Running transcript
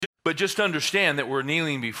But just understand that we're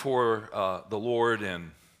kneeling before the Lord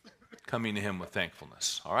and coming to him with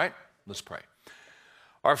thankfulness. All right? Let's pray.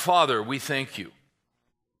 Our Father, we thank you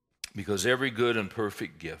because every good and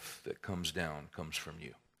perfect gift that comes down comes from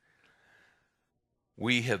you.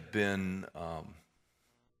 We have been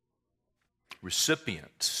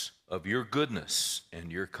recipients of your goodness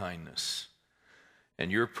and your kindness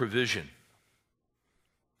and your provision.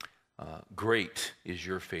 Great is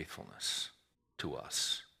your faithfulness to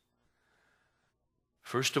us.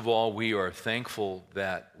 First of all, we are thankful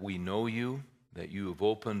that we know you, that you have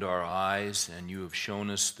opened our eyes and you have shown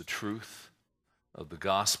us the truth of the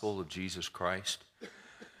gospel of Jesus Christ.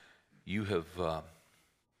 You have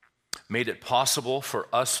made it possible for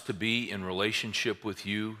us to be in relationship with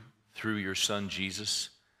you through your Son, Jesus.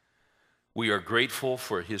 We are grateful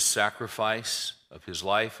for his sacrifice of his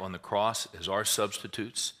life on the cross as our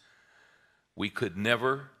substitutes. We could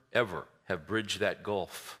never, ever have bridged that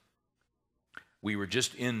gulf. We were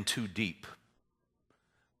just in too deep.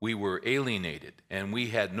 We were alienated, and we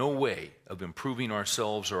had no way of improving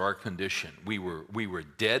ourselves or our condition. We were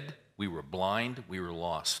dead, we were blind, we were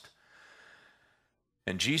lost.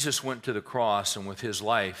 And Jesus went to the cross, and with his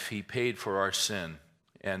life, he paid for our sin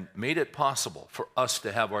and made it possible for us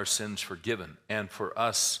to have our sins forgiven and for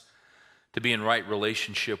us to be in right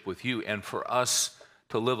relationship with you and for us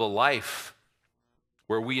to live a life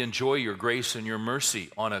where we enjoy your grace and your mercy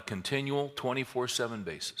on a continual 24/7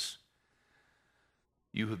 basis.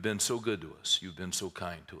 You have been so good to us. You've been so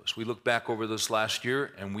kind to us. We look back over this last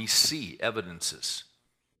year and we see evidences.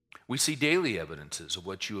 We see daily evidences of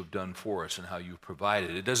what you have done for us and how you've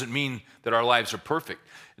provided. It doesn't mean that our lives are perfect.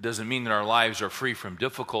 It doesn't mean that our lives are free from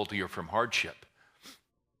difficulty or from hardship.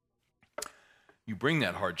 You bring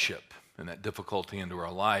that hardship and that difficulty into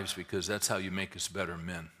our lives because that's how you make us better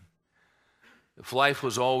men. If life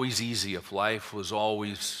was always easy, if life was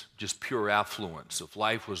always just pure affluence, if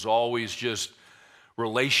life was always just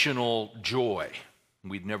relational joy,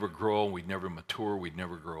 we'd never grow, we'd never mature, we'd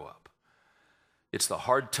never grow up. It's the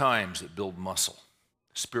hard times that build muscle,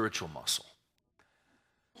 spiritual muscle.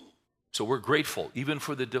 So we're grateful even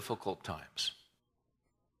for the difficult times.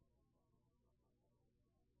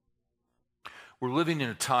 We're living in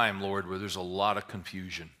a time, Lord, where there's a lot of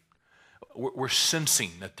confusion. We're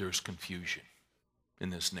sensing that there's confusion in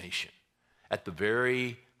this nation at the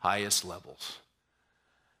very highest levels.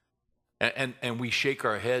 And we shake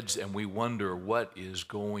our heads and we wonder what is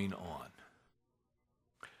going on.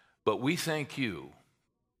 But we thank you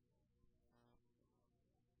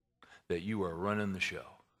that you are running the show.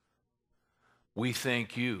 We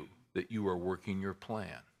thank you that you are working your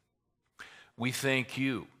plan. We thank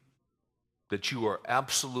you that you are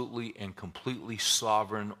absolutely and completely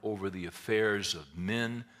sovereign over the affairs of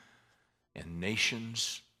men and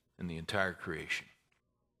nations and the entire creation.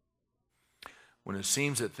 When it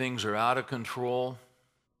seems that things are out of control,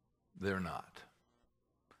 they're not.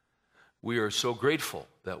 We are so grateful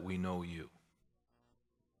that we know you.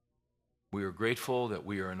 We are grateful that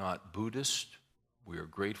we are not Buddhist. We are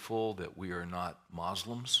grateful that we are not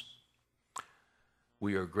Muslims.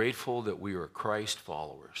 We are grateful that we are Christ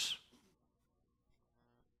followers.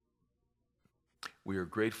 We are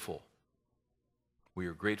grateful. We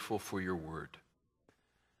are grateful for your word.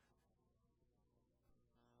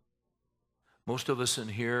 Most of us in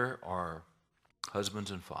here are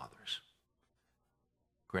husbands and fathers,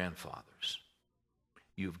 grandfathers.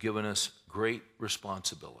 You've given us great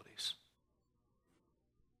responsibilities.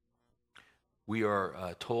 We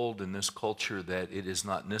are told in this culture that it is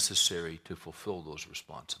not necessary to fulfill those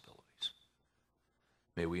responsibilities.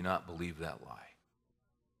 May we not believe that lie.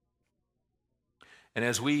 And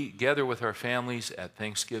as we gather with our families at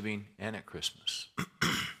Thanksgiving and at Christmas,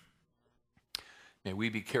 may we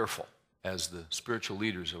be careful as the spiritual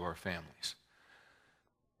leaders of our families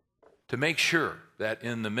to make sure that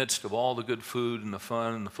in the midst of all the good food and the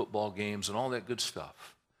fun and the football games and all that good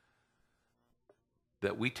stuff,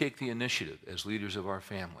 that we take the initiative as leaders of our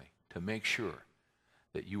family to make sure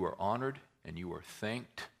that you are honored and you are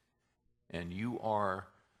thanked and you are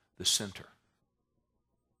the center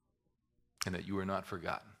and that you are not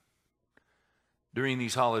forgotten. During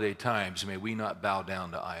these holiday times, may we not bow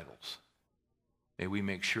down to idols. May we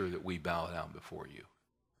make sure that we bow down before you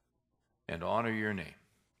and honor your name.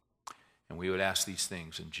 And we would ask these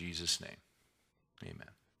things in Jesus' name. Amen.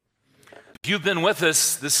 If you've been with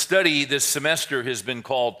us, this study this semester has been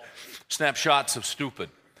called Snapshots of Stupid.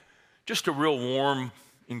 Just a real warm,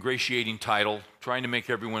 ingratiating title, trying to make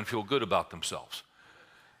everyone feel good about themselves.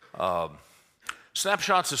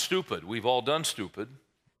 Snapshots of stupid. We've all done stupid.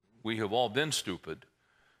 We have all been stupid.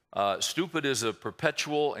 Stupid is a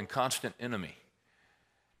perpetual and constant enemy.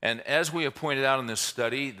 And as we have pointed out in this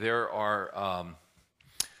study, there are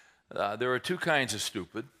two kinds of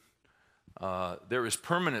stupid. There is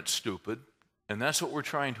permanent stupid, and that's what we're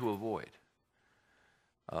trying to avoid.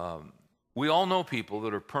 We all know people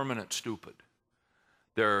that are permanent stupid.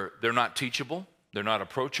 They're not teachable. They're not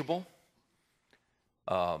approachable.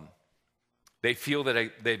 They feel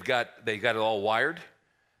that they've got it all wired.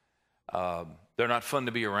 They're not fun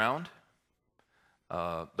to be around.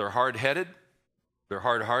 They're hard-headed. They're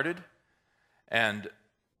hard-hearted. And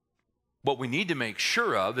what we need to make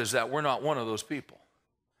sure of is that we're not one of those people.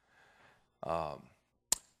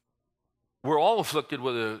 We're all afflicted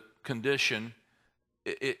with a condition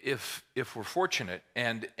if we're fortunate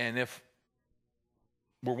and if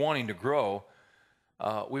we're wanting to grow.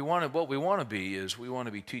 What we want to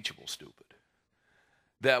be teachable stupid.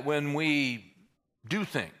 That when we do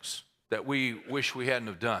things that we wish we hadn't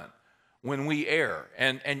have done, when we err,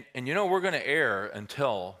 and we're going to err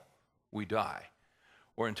until we die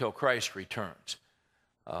or until Christ returns.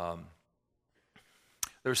 There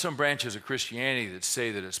are some branches of Christianity that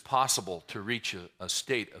say that it's possible to reach a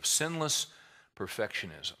state of sinless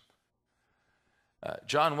perfectionism.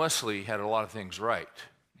 John Wesley had a lot of things right,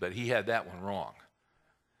 but he had that one wrong.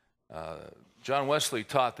 John Wesley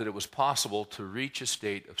taught that it was possible to reach a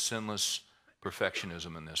state of sinless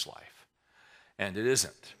perfectionism in this life, and it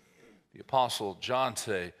isn't. The Apostle John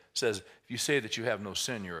says, if you say that you have no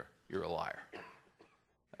sin, you're a liar.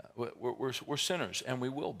 We're sinners, and we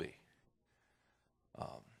will be.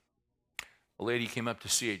 A lady came up to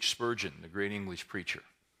C.H. Spurgeon, the great English preacher,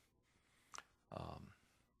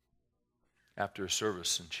 after a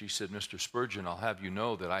service, and she said, Mr. Spurgeon, I'll have you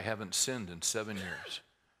know that I haven't sinned in 7 years.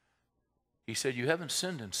 He said, you haven't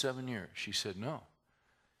sinned in 7 years? She said, no.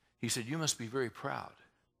 He said, you must be very proud.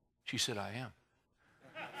 She said, I am.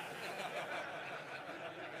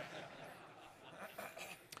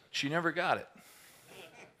 She never got it.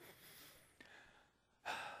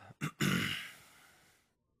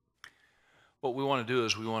 What we want to do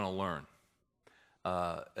is we want to learn.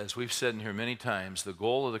 As we've said in here many times, the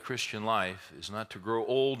goal of the Christian life is not to grow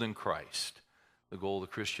old in Christ. The goal of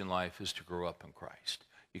the Christian life is to grow up in Christ.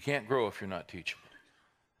 You can't grow if you're not teachable.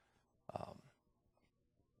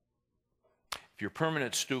 If you're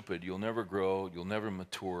permanent stupid, you'll never grow, you'll never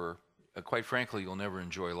mature. Quite frankly, you'll never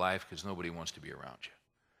enjoy life because nobody wants to be around you.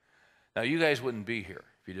 Now, you guys wouldn't be here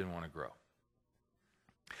if you didn't want to grow.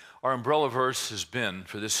 Our umbrella verse has been,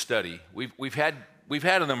 for this study, we've had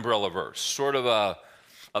an umbrella verse, sort of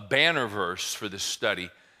a banner verse for this study,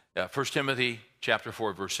 1 Timothy chapter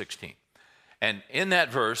 4, verse 16. And in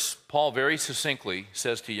that verse, Paul very succinctly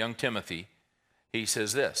says to young Timothy, he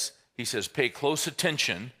says this, he says, pay close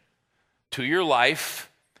attention to your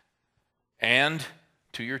life and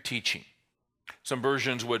to your teaching. Some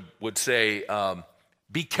versions would say,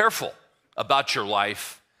 be careful about your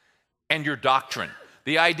life and your doctrine.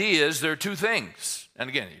 The idea is there are two things. And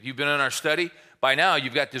again, if you've been in our study, by now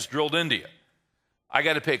you've got this drilled into you. I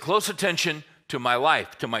got to pay close attention to my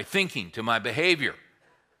life, to my thinking, to my behavior,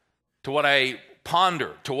 to what I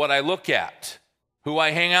ponder, to what I look at, who I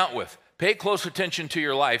hang out with. Pay close attention to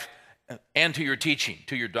your life and to your teaching,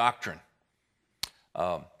 to your doctrine.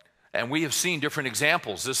 And we have seen different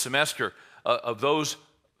examples this semester of those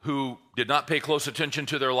who did not pay close attention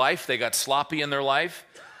to their life. They got sloppy in their life,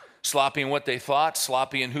 sloppy in what they thought,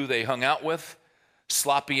 sloppy in who they hung out with,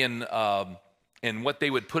 sloppy in what they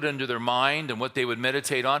would put into their mind and what they would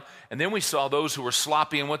meditate on. And then we saw those who were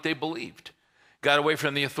sloppy in what they believed, got away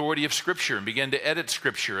from the authority of Scripture and began to edit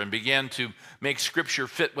Scripture and began to make Scripture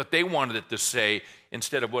fit what they wanted it to say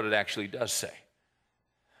instead of what it actually does say.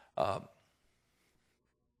 How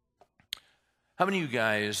many of you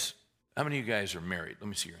guys are married? Let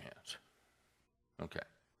me see your hands. Okay.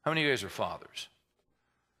 How many of you guys are fathers?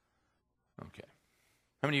 Okay.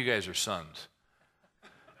 How many of you guys are sons?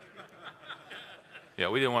 Yeah,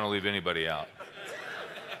 we didn't want to leave anybody out.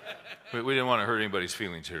 We didn't want to hurt anybody's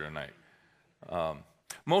feelings here tonight.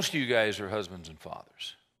 Most of you guys are husbands and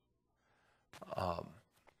fathers.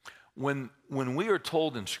 When we are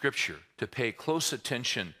told in Scripture to pay close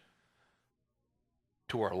attention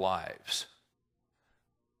to our lives,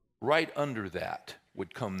 right under that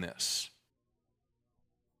would come this.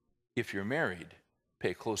 If you're married,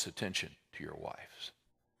 pay close attention to your wives.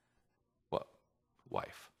 What?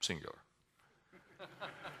 Wife, singular.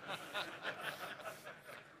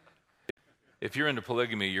 If you're into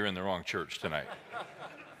polygamy, you're in the wrong church tonight.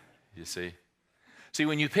 You see? See,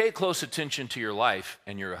 when you pay close attention to your life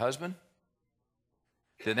and you're a husband,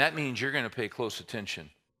 then that means you're going to pay close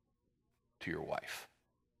attention to your wife.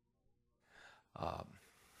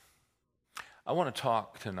 I want to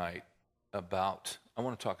talk tonight about I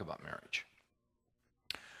want to talk about marriage.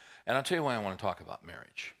 And I'll tell you why I want to talk about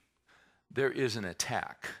marriage. There is an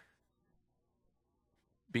attack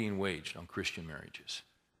being waged on Christian marriages.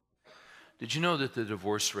 Did you know that the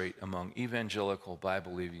divorce rate among evangelical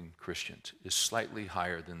Bible-believing Christians is slightly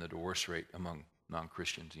higher than the divorce rate among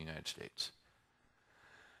non-Christians in the United States?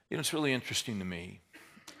 You know, it's really interesting to me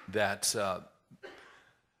that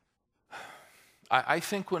I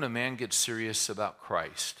think when a man gets serious about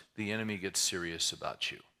Christ, the enemy gets serious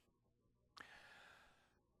about you.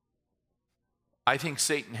 I think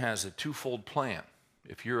Satan has a twofold plan,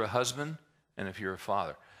 if you're a husband and if you're a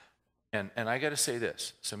father. And I got to say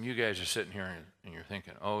this. Some of you guys are sitting here and you're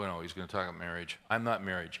thinking, oh, no, he's going to talk about marriage. I'm not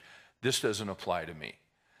married. This doesn't apply to me.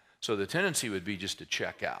 So the tendency would be just to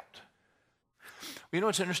check out. You know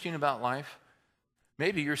what's interesting about life?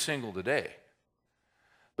 Maybe you're single today.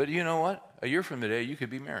 But you know what? A year from today, you could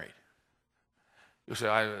be married. You'll say,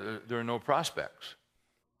 there are no prospects.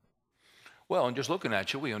 Well, and just looking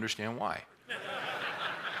at you, we understand why.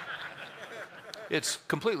 It's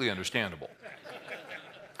completely understandable.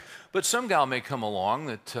 But some gal may come along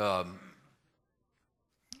that,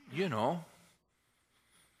 you know,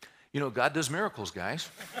 God does miracles, guys.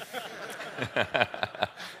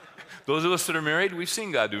 Those of us that are married, we've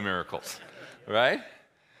seen God do miracles, right?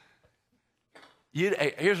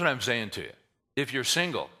 Here's what I'm saying to you. If you're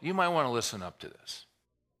single, you might want to listen up to this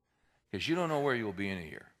because you don't know where you'll be in a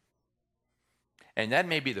year. And that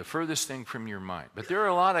may be the furthest thing from your mind. But there are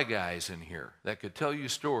a lot of guys in here that could tell you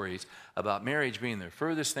stories about marriage being the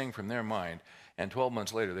furthest thing from their mind, and 12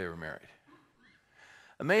 months later they were married.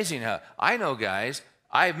 Amazing how I know guys,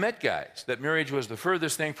 I've met guys that marriage was the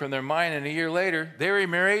furthest thing from their mind, and a year later they were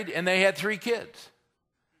married and they had 3 kids.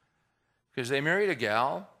 Because they married a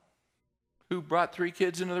gal who brought 3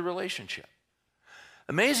 kids into the relationship.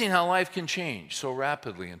 Amazing how life can change so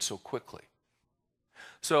rapidly and so quickly.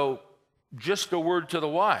 So, just a word to the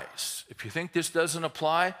wise. If you think this doesn't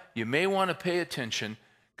apply, you may want to pay attention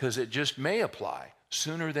because it just may apply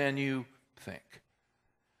sooner than you think.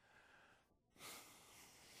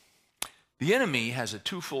 The enemy has a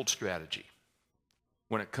twofold strategy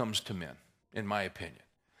when it comes to men, in my opinion.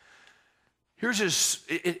 Here's his,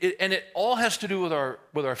 and it all has to do with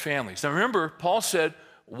our families. Now remember, Paul said,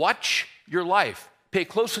 watch your life. Pay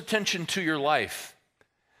close attention to your life.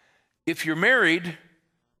 If you're married,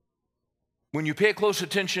 when you pay close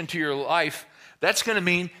attention to your life, that's going to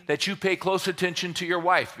mean that you pay close attention to your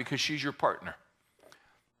wife because she's your partner.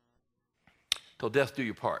 Till death do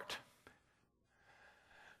you part.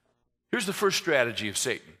 Here's the first strategy of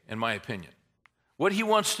Satan, in my opinion. What he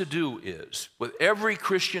wants to do is, with every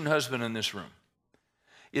Christian husband in this room,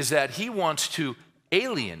 is that he wants to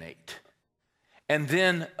alienate and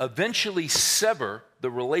then eventually sever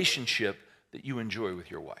the relationship that you enjoy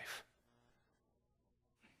with your wife.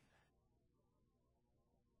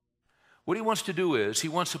 What he wants to do is, he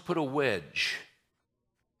wants to put a wedge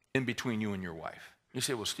in between you and your wife. You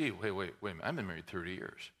say, well, Steve, wait a minute. I've been married 30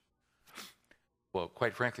 years. Well,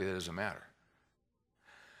 quite frankly, that doesn't matter.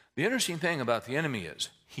 The interesting thing about the enemy is,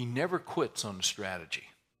 he never quits on a strategy.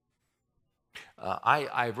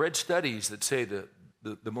 I've read studies that say that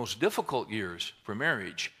the most difficult years for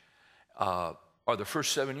marriage are the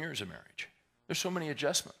first 7 years of marriage. There's so many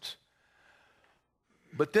adjustments.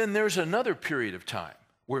 But then there's another period of time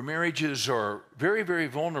where marriages are very, very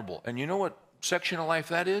vulnerable. And you know what section of life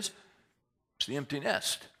that is? It's the empty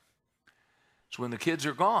nest. It's when the kids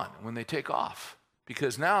are gone, when they take off.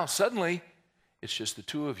 Because now, suddenly, it's just the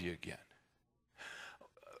two of you again.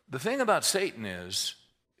 The thing about Satan is,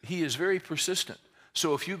 he is very persistent.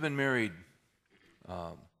 So if you've been married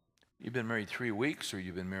 3 weeks, or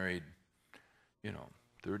you've been married,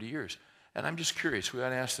 30 years. And I'm just curious, we ought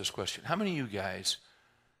to ask this question. How many of you guys...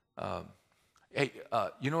 Hey,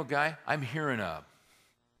 you know a guy? I'm hearing a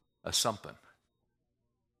something.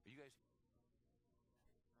 You guys?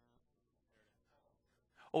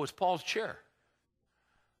 Oh, it's Paul's chair.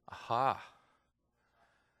 Aha.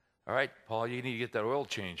 All right, Paul, you need to get that oil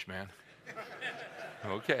changed, man.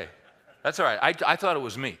 Okay. That's all right. I thought it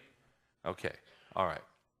was me. Okay. All right.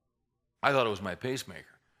 I thought it was my pacemaker.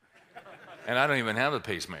 And I don't even have a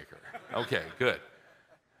pacemaker. Okay, good.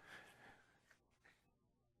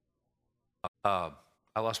 I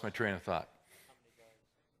lost my train of thought.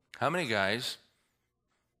 How many guys?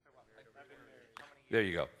 There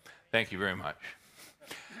you go. Thank you very much.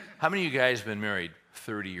 How many of you guys have been married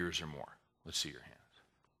 30 years or more? Let's see your hands.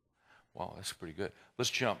 Wow, that's pretty good. Let's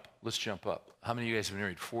jump up. How many of you guys have been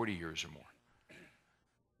married 40 years or more?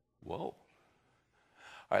 Whoa. All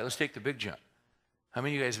right, let's take the big jump. How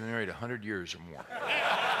many of you guys have been married 100 years or more?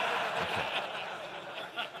 Okay.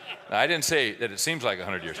 I didn't say that it seems like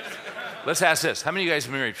 100 years. Let's ask this. How many of you guys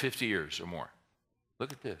have been married 50 years or more?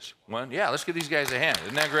 Look at this. One. Yeah, let's give these guys a hand.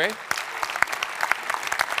 Isn't that great?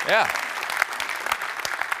 Yeah.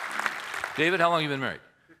 David, how long have you been married?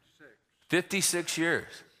 56 years.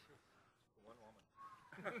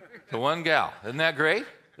 To one gal. Isn't that great?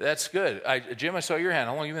 That's good. Jim, I saw your hand.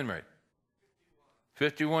 How long have you been married?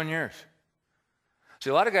 51 years. See,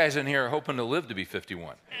 a lot of guys in here are hoping to live to be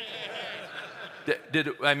 51. Did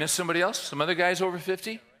I miss somebody else? Some other guys over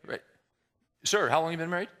 50? Right. Sir, how long have you been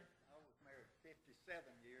married? I was married 57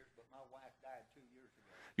 years, but my wife died 2 years ago.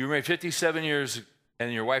 You were married 57 years,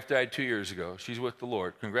 and your wife died 2 years ago. She's with the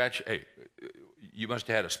Lord. Hey, you must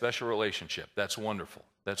have had a special relationship. That's wonderful.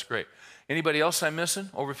 That's great. Anybody else I'm missing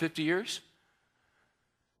over 50 years?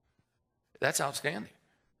 That's outstanding.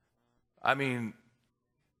 I mean,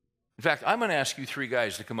 in fact, I'm going to ask you 3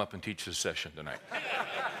 guys to come up and teach this session tonight.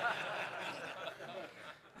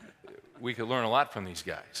 We could learn a lot from these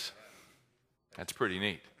guys. That's pretty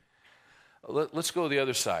neat. Let's go to the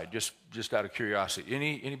other side, just out of curiosity.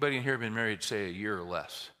 Anybody in here been married, say, a year or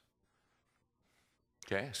less?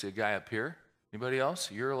 Okay, I see a guy up here. Anybody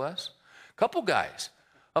else, a year or less? Couple guys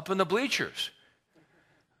up in the bleachers.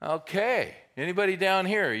 Okay, anybody down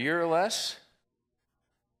here, a year or less?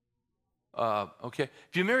 Okay,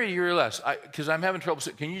 if you marry a year or less, because I'm having trouble,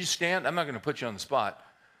 can you just stand? I'm not going to put you on the spot.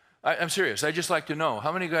 I'm serious. I just like to know.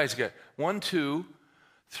 How many guys got? 1, 2,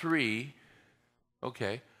 3.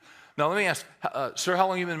 Okay. Now let me ask, sir, how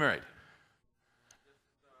long have you been married?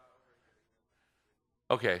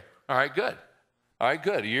 Okay. All right, good. All right,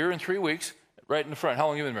 good. A year and 3 weeks, right in the front. How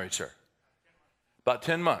long have you been married, sir? About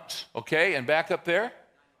 10 months. Okay, and back up there?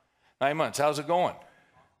 9 months. How's it going?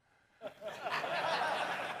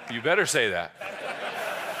 You better say that.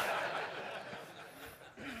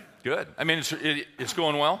 Good. I mean, it's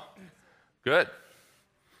going well? Good.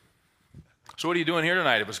 So what are you doing here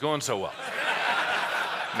tonight if it's going so well?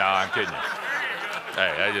 No, I'm kidding you.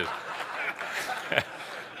 Hey,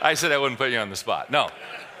 I said I wouldn't put you on the spot. No.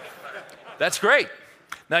 That's great.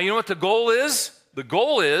 Now, you know what the goal is? The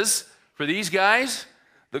goal is, for these guys,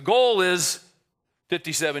 the goal is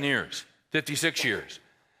 57 years, 56 years,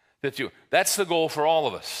 50. That's the goal for all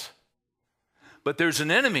of us. But there's an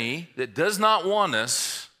enemy that does not want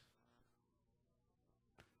us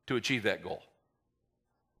to achieve that goal.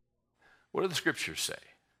 What do the scriptures say?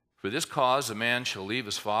 For this cause a man shall leave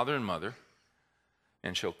his father and mother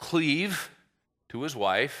and shall cleave to his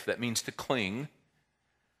wife, that means to cling,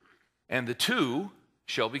 and the two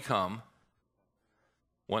shall become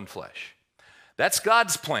one flesh. That's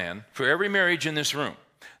God's plan for every marriage in this room.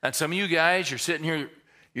 And some of you guys, you're sitting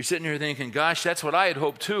here thinking, gosh, that's what I had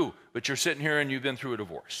hoped too, but you're sitting here and you've been through a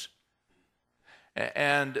divorce.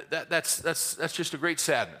 And that's just a great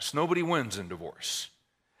sadness. Nobody wins in divorce.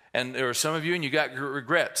 And there are some of you, and you got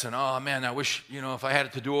regrets, and oh man, I wish, if I had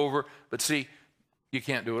it to do over. But see, you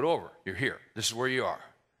can't do it over. You're here. This is where you are.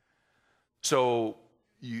 So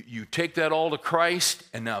you take that all to Christ,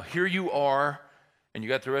 and now here you are, and you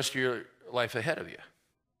got the rest of your life ahead of you.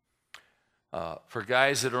 For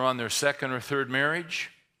guys that are on their second or third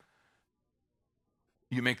marriage,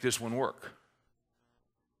 you make this one work.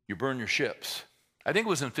 You burn your ships. I think it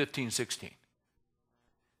was in 1516.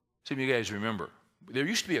 Some of you guys remember. There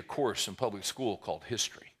used to be a course in public school called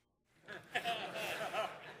history.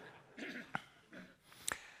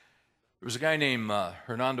 There was a guy named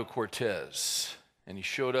Hernando Cortez, and he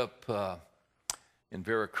showed up in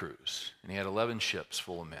Veracruz, and he had 11 ships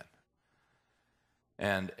full of men.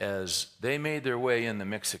 And as they made their way into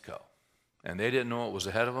Mexico, and they didn't know what was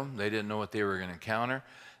ahead of them, they didn't know what they were going to encounter,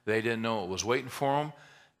 they didn't know what was waiting for them,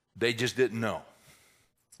 they just didn't know.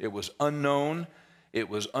 It was unknown, it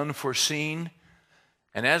was unforeseen,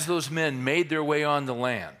 and as those men made their way on the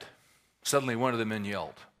land, suddenly one of the men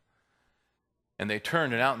yelled. And they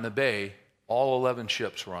turned, and out in the bay, all 11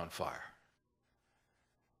 ships were on fire.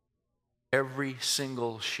 Every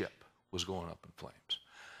single ship was going up in flames.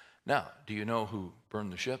 Now, do you know who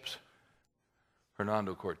burned the ships?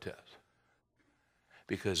 Hernando Cortez.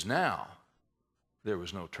 Because now, there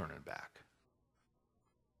was no turning back.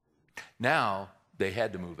 Now, they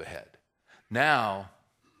had to move ahead. Now,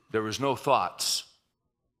 there was no thoughts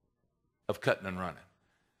of cutting and running.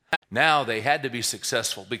 Now, they had to be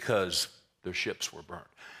successful because their ships were burned.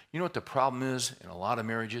 You know what the problem is in a lot of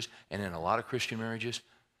marriages and in a lot of Christian marriages?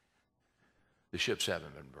 The ships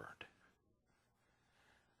haven't been burned.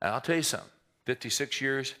 And I'll tell you something, 56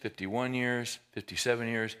 years, 51 years, 57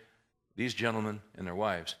 years, these gentlemen and their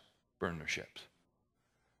wives burned their ships.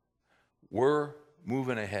 We're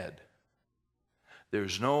moving ahead.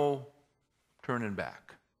 There's no turning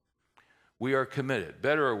back. we are committed,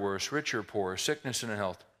 better or worse, rich or poor, sickness and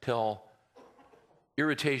health, till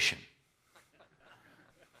irritation.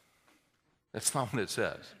 That's not what it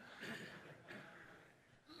says.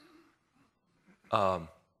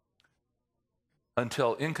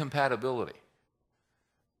 Until incompatibility.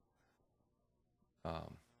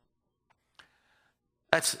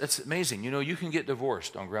 That's amazing. You know, you can get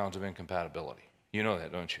divorced on grounds of incompatibility. You know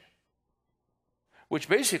that, don't you? Which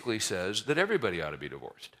basically says that everybody ought to be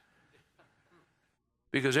divorced.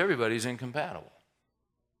 Because everybody's incompatible.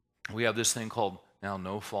 We have this thing called now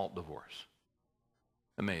no-fault divorce.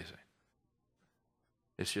 Amazing.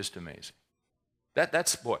 It's just amazing. That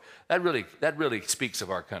really speaks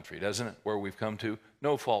of our country, doesn't it? Where we've come to,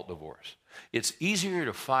 no-fault divorce. It's easier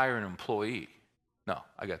to fire an employee. No,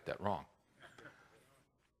 I got that wrong.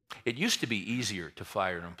 It used to be easier to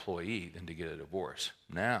fire an employee than to get a divorce.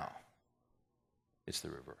 Now, it's the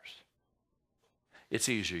reverse. It's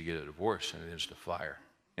easier to get a divorce than it is to fire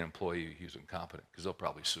an employee who's incompetent, because they'll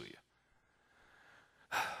probably sue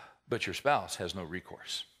you. But your spouse has no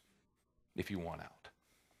recourse if you want out.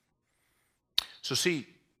 So see,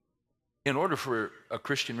 in order for a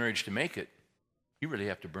Christian marriage to make it, you really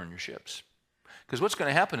have to burn your ships. Because what's going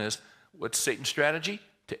to happen is, what's Satan's strategy?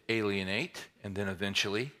 To alienate and then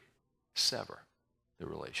eventually sever the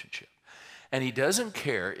relationship. And he doesn't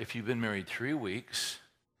care if you've been married 3 weeks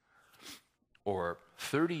or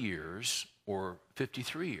 30 years or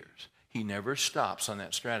 53 years. He never stops on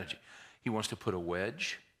that strategy. He wants to put a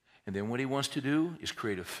wedge, and then what he wants to do is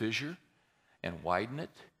create a fissure and widen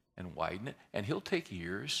it and widen it, and he'll take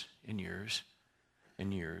years and years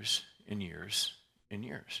and years and years and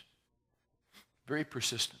years. Very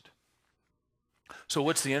persistent. So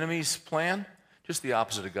what's the enemy's plan? Just the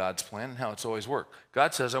opposite of God's plan and how it's always worked.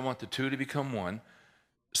 God says, I want the two to become one.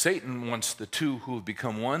 Satan wants the two who have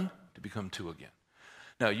become one to become two again.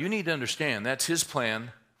 Now, you need to understand that's his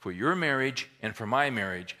plan for your marriage and for my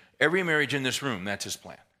marriage. Every marriage in this room, that's his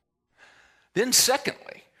plan. Then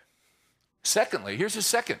secondly, here's his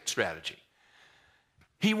second strategy.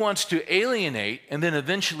 He wants to alienate and then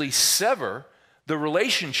eventually sever the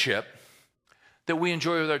relationship that we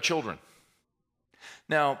enjoy with our children.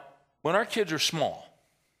 Now, when our kids are small,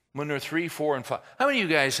 when they're 3, 4, and 5, how many of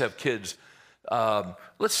you guys have kids,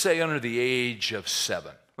 let's say under the age of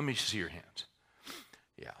 7? Let me see your hands.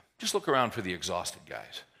 Yeah, just look around for the exhausted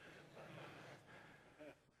guys.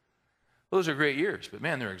 Those are great years, but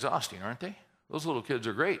man, they're exhausting, aren't they? Those little kids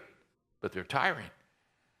are great, but they're tiring.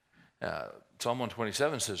 Psalm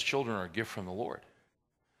 127 says children are a gift from the Lord.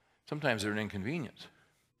 Sometimes they're an inconvenience.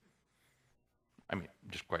 I mean,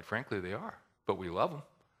 just quite frankly, they are. But we love them.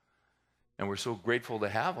 And we're so grateful to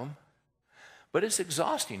have them. But it's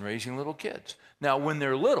exhausting raising little kids. Now, when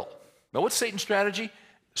they're little, now what's Satan's strategy?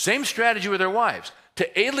 Same strategy with their wives.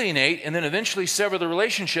 To alienate and then eventually sever the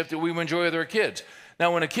relationship that we enjoy with our kids.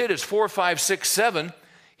 Now, when a kid is 4, 5, 6, 7,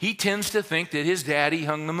 he tends to think that his daddy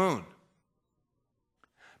hung the moon.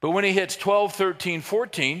 But when he hits 12, 13,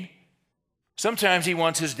 14, sometimes he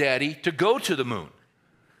wants his daddy to go to the moon.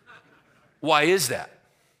 Why is that?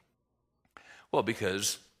 Well,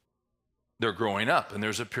 because they're growing up, and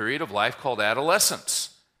there's a period of life called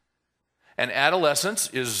adolescence. And adolescence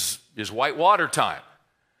is white water time.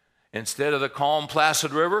 Instead of the calm,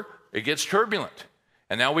 placid river, it gets turbulent.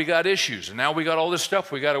 And now we got issues, and now we got all this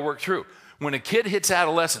stuff we got to work through. When a kid hits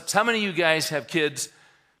adolescence, how many of you guys have kids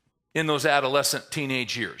in those adolescent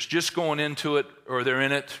teenage years? Just going into it, or they're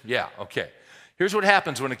in it? Yeah, okay. Here's what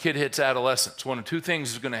happens when a kid hits adolescence. One of two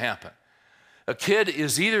things is going to happen. A kid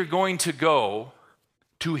is either going to go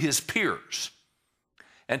to his peers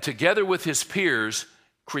and together with his peers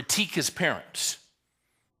critique his parents.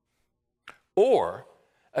 Or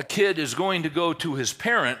a kid is going to go to his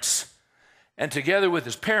parents and together with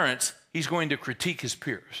his parents, he's going to critique his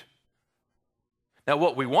peers. Now,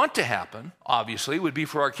 what we want to happen, obviously, would be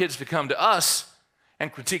for our kids to come to us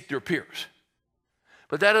and critique their peers.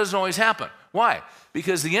 But that doesn't always happen. Why?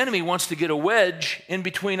 Because the enemy wants to get a wedge in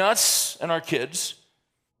between us and our kids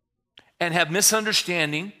and have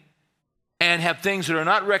misunderstanding and have things that are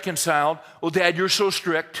not reconciled. Well, Dad, you're so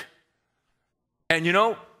strict. And you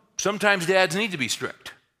know, sometimes dads need to be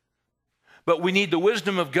strict. But we need the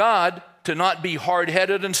wisdom of God to not be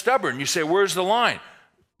hard-headed and stubborn. You say, where's the line?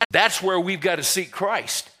 That's where we've got to seek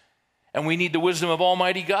Christ. And we need the wisdom of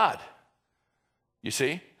Almighty God. You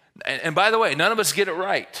see? And by the way, none of us get it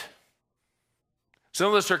right. Some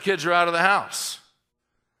of us, our kids are out of the house.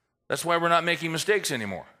 That's why we're not making mistakes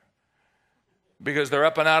anymore. Because they're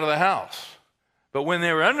up and out of the house. But when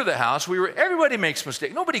they were under the house, everybody makes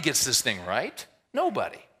mistakes. Nobody gets this thing right.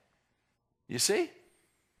 Nobody. You see?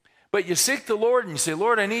 But you seek the Lord and you say,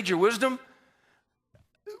 Lord, I need your wisdom.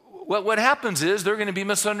 what happens is there are going to be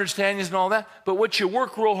misunderstandings and all that, but what you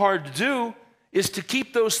work real hard to do is to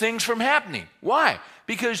keep those things from happening. Why?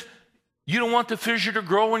 Because you don't want the fissure to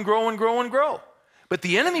grow and grow and grow and grow. But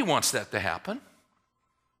the enemy wants that to happen.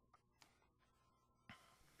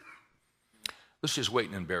 Let's just wait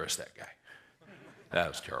and embarrass that guy. That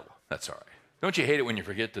was terrible. That's all right. Don't you hate it when you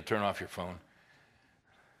forget to turn off your phone?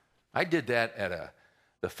 I did that at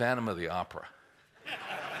the Phantom of the Opera.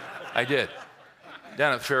 I did.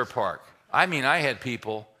 Down at Fair Park. I mean, I had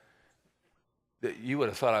people that you would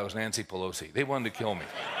have thought I was Nancy Pelosi. They wanted to kill me.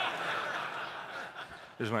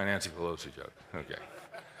 This is my Nancy Pelosi joke.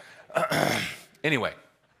 Okay. Anyway,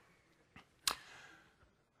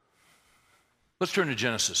 let's turn to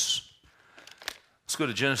Genesis. Let's go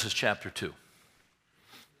to Genesis chapter 2.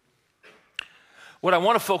 What I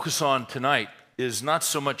want to focus on tonight is not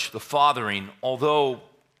so much the fathering, although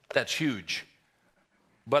that's huge,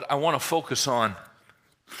 but I want to focus on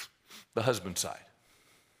the husband side.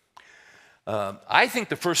 I think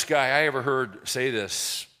the first guy I ever heard say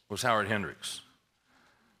this was Howard Hendricks.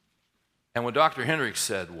 And what Dr. Hendricks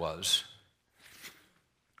said was,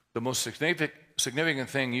 the most significant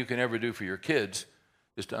thing you can ever do for your kids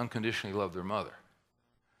is to unconditionally love their mother.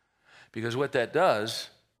 Because what that does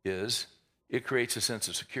is it creates a sense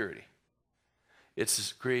of security.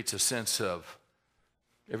 It creates a sense of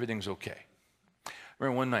everything's okay. I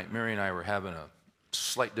remember one night Mary and I were having a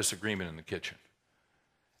slight disagreement in the kitchen.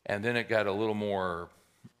 And then it got a little more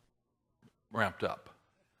ramped up.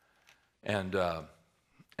 And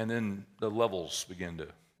then the levels began to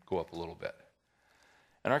go up a little bit.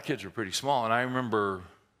 And our kids were pretty small. And I remember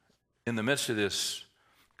in the midst of this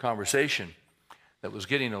conversation that was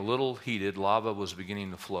getting a little heated, lava was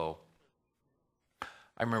beginning to flow.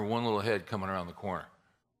 I remember one little head coming around the corner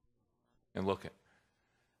and looking.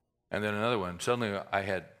 And then another one. Suddenly I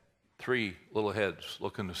had 3 little heads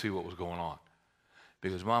looking to see what was going on,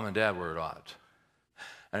 because mom and dad were at odds.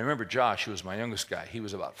 And I remember Josh, who was my youngest guy, he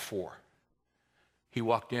was about 4. He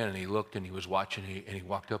walked in and he looked and he was watching, and he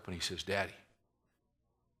walked up and he says, "Daddy,"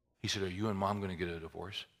 he said, "are you and mom going to get a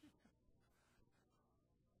divorce?"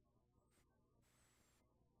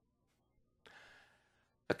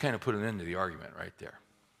 That kind of put an end to the argument right there.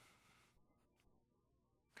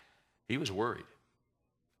 He was worried.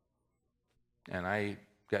 And I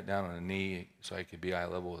got down on a knee so I could be eye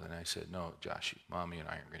level with him, and I said, "No, Josh, mommy and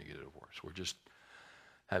I aren't going to get a divorce. We're just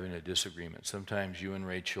having a disagreement. Sometimes you and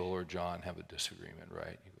Rachel or John have a disagreement,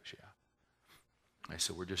 right?" He goes, "Yeah." I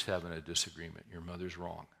said, "We're just having a disagreement. Your mother's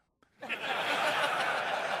wrong." No,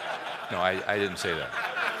 I didn't say that.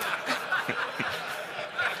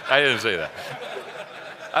 I didn't say that.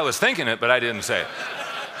 I was thinking it, but I didn't say it.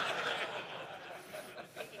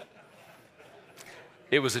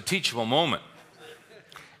 It was a teachable moment.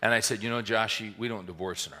 And I said, "You know, Joshy, we don't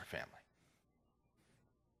divorce in our family.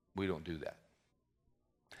 We don't do that.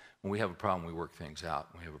 When we have a problem, we work things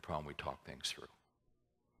out. When we have a problem, we talk things through.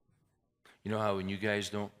 You know how when you guys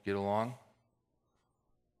don't get along,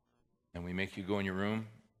 and we make you go in your room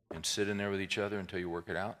and sit in there with each other until you work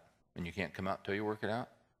it out, and you can't come out until you work it out?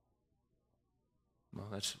 Well,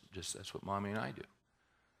 that's what mommy and I do.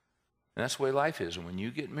 And that's the way life is. And when you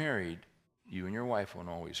get married, you and your wife won't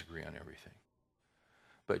always agree on everything.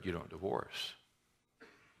 But you don't divorce.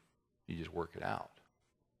 You just work it out.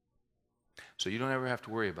 So you don't ever have to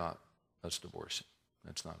worry about us divorcing.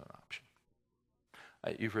 That's not an option.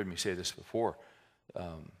 You've heard me say this before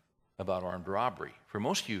about armed robbery. For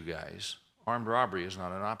most of you guys, armed robbery is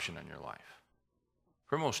not an option in your life.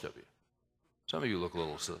 For most of you. Some of you look a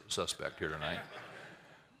little suspect here tonight.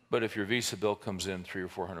 But if your Visa bill comes in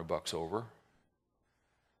 $300 or $400 over,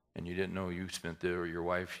 and you didn't know you spent it, or your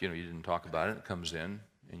wife, you didn't talk about it, it comes in,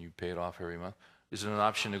 and you pay it off every month, is it an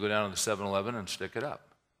option to go down to the 7-Eleven and stick it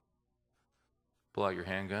up? Pull out your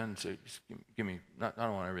handgun and say, "Just give me, I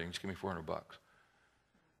don't want everything, just give me $400.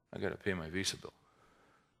 I got to pay my Visa bill."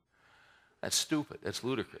 That's stupid. That's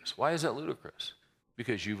ludicrous. Why is that ludicrous?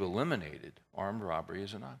 Because you've eliminated armed robbery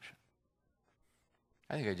as an option.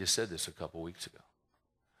 I think I just said this a couple weeks ago.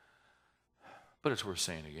 But it's worth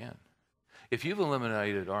saying again. If you've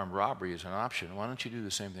eliminated armed robbery as an option, why don't you do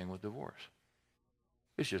the same thing with divorce?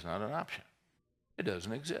 It's just not an option. It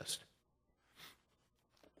doesn't exist.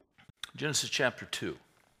 Genesis chapter 2,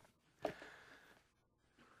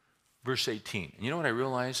 verse 18. And you know what I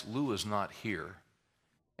realized? Lou is not here,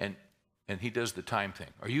 and he does the time thing.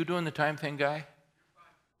 Are you doing the time thing, guy?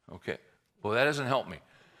 Okay. Well, that doesn't help me.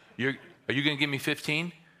 Are you going to give me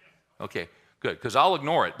 15? Okay, good, because I'll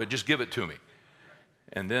ignore it, but just give it to me.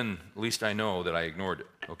 And then at least I know that I ignored it,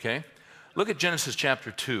 okay? Look at Genesis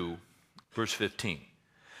chapter 2, verse 15.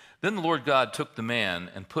 Then the Lord God took the man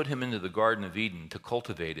and put him into the Garden of Eden to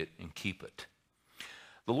cultivate it and keep it.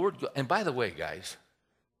 The Lord, and by the way, guys,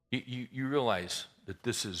 you realize that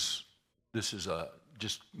this is a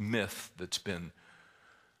just myth that's been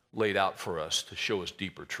laid out for us to show us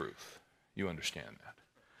deeper truth. You understand that.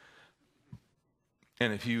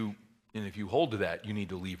 And if you hold to that, you need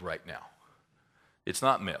to leave right now. It's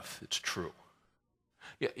not myth, it's true.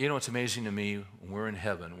 Yeah, you know what's amazing to me? When we're in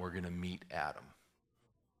heaven, we're going to meet Adam.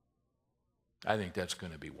 I think that's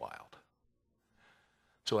going to be wild.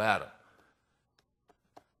 So Adam,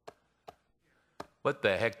 what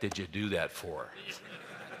the heck did you do that for?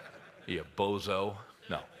 You bozo?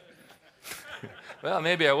 No. Well,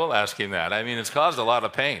 maybe I will ask him that. I mean, it's caused a lot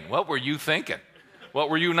of pain. What were you thinking?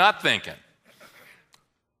 What were you not thinking?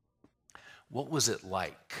 What was it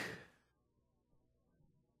like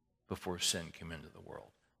before sin came into the world?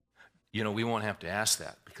 You know, we won't have to ask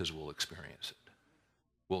that because we'll experience it.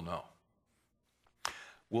 We'll know.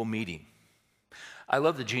 We'll meet him. I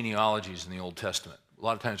love the genealogies in the Old Testament. A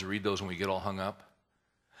lot of times we read those and we get all hung up.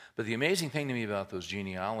 But the amazing thing to me about those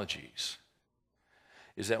genealogies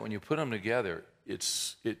is that when you put them together,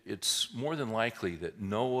 it's more than likely that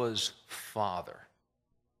Noah's father,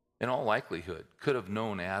 in all likelihood, could have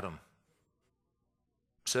known Adam,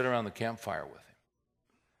 sat around the campfire with him.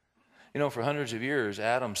 You know, for hundreds of years,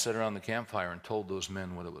 Adam sat around the campfire and told those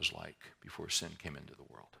men what it was like before sin came into the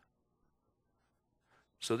world.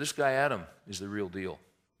 So this guy Adam is the real deal.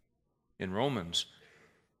 In Romans,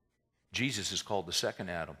 Jesus is called the second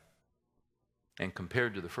Adam and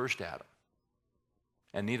compared to the first Adam.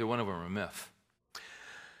 And neither one of them are a myth.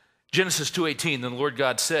 Genesis 2:18, then the Lord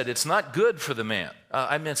God said, it's not good for the man.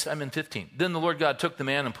 I'm in 15. Then the Lord God took the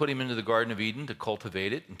man and put him into the Garden of Eden to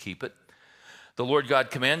cultivate it and keep it. The Lord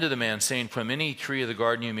God commanded the man, saying, from any tree of the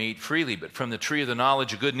garden you may eat freely, but from the tree of the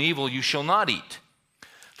knowledge of good and evil you shall not eat.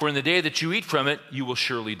 For in the day that you eat from it, you will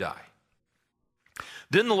surely die.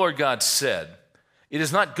 Then the Lord God said, it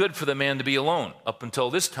is not good for the man to be alone. Up until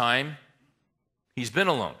this time, he's been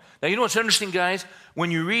alone. Now, you know what's interesting, guys? When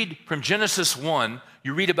you read from Genesis 1,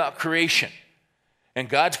 you read about creation. And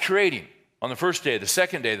God's creating on the first day, the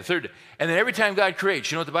second day, the third day. And then every time God creates,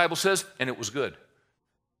 you know what the Bible says? And it was good.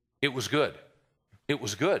 It was good. It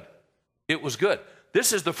was good. It was good.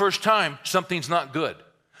 This is the first time something's not good.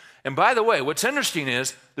 And by the way, what's interesting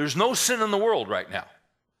is there's no sin in the world right now.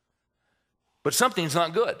 But something's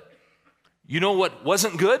not good. You know what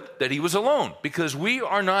wasn't good? That he was alone, because we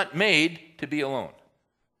are not made to be alone.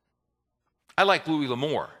 I like Louis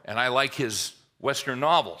L'Amour, and I like his Western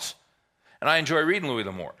novels, and I enjoy reading Louis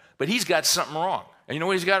L'Amour, but he's got something wrong. And you know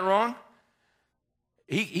what he's got wrong?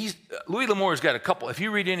 Louis L'Amour's got a couple, if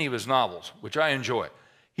you read any of his novels, which I enjoy,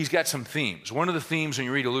 he's got some themes. One of the themes when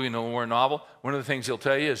you read a Louis L'Amour novel, one of the things he'll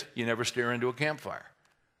tell you is you never stare into a campfire.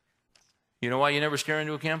 You know why you never stare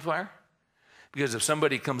into a campfire? Because if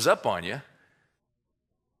somebody comes up on you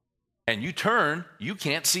and you turn, you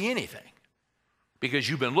can't see anything because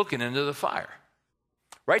you've been looking into the fire.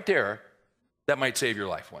 Right there, that might save your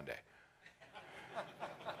life one day.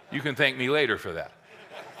 You can thank me later for that.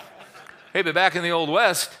 Hey, but back in the Old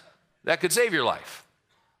West, that could save your life.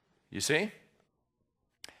 You see?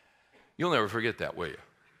 You'll never forget that, will you?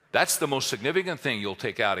 That's the most significant thing you'll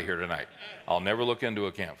take out of here tonight. I'll never look into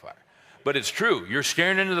a campfire. But it's true. You're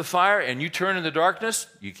staring into the fire and you turn in the darkness,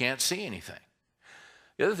 you can't see anything.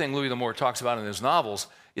 The other thing Louis L'Amour talks about in his novels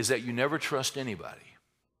is that you never trust anybody.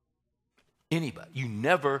 Anybody. You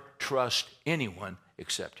never trust anyone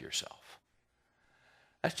except yourself.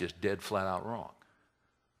 That's just dead flat out wrong.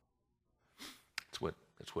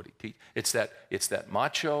 That's what he teaches. It's that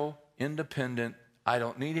macho, independent, I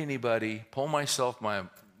don't need anybody, pull myself, my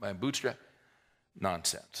bootstrap,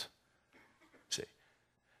 nonsense. See,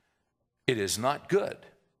 it is not good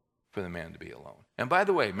for the man to be alone. And by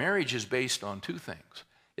the way, marriage is based on two things.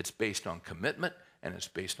 It's based on commitment and it's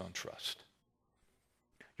based on trust.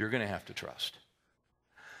 You're going to have to trust.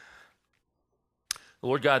 The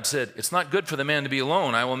Lord God said, it's not good for the man to be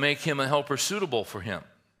alone. I will make him a helper suitable for him.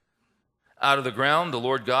 Out of the ground, the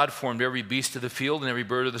Lord God formed every beast of the field and every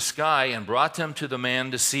bird of the sky and brought them to the man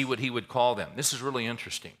to see what he would call them. This is really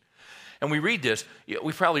interesting. And we read this,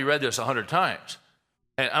 we've probably read this 100 times.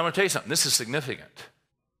 And I'm going to tell you something, this is significant.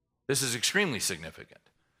 This is extremely significant.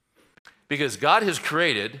 Because God has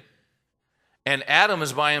created, and Adam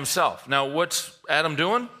is by himself. Now, what's Adam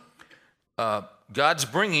doing? God's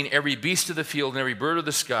bringing every beast of the field and every bird of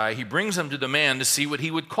the sky. He brings them to the man to see what he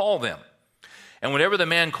would call them. And whatever the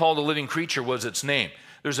man called a living creature was its name.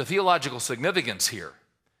 There's a theological significance here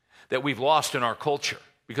that we've lost in our culture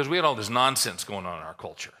because we had all this nonsense going on in our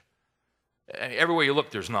culture. Everywhere you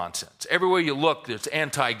look, there's nonsense. Everywhere you look, there's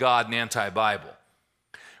anti-God and anti-Bible.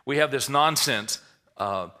 We have this nonsense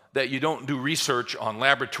that you don't do research on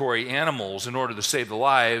laboratory animals in order to save the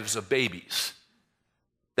lives of babies.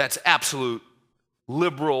 That's absolute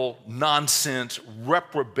liberal nonsense,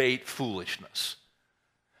 reprobate foolishness.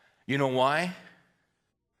 You know why?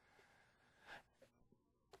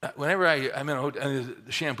 Whenever I'm in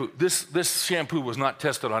the shampoo, this shampoo was not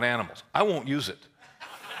tested on animals. I won't use it.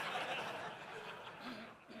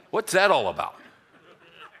 What's that all about?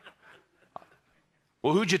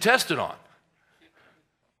 Well, who'd you test it on?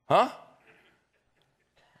 Huh?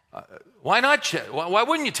 Why not? Why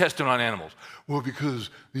wouldn't you test it on animals? Well, because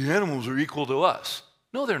the animals are equal to us.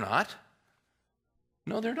 No, they're not.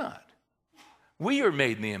 No, they're not. We are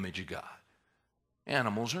made in the image of God.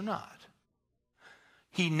 Animals are not.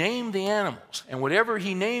 He named the animals, and whatever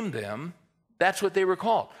he named them, that's what they were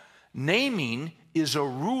called. Naming is a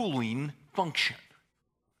ruling function.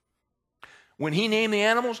 When he named the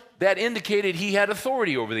animals, that indicated he had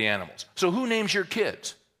authority over the animals. So who names your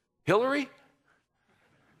kids? Hillary?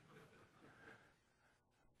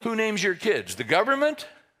 Who names your kids? The government?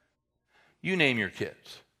 You name your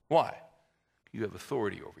kids. Why? You have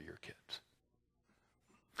authority over your kids.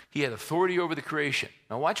 He had authority over the creation.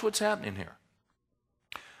 Now watch what's happening here.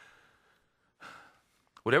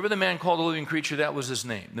 Whatever the man called a living creature, that was his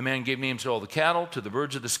name. The man gave names to all the cattle, to the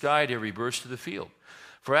birds of the sky, to every beast of the field.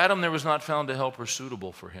 For Adam there was not found a helper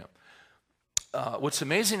suitable for him. What's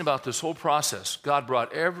amazing about this whole process, God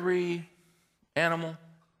brought every animal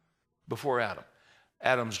before Adam.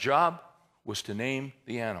 Adam's job was to name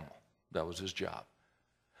the animal. That was his job.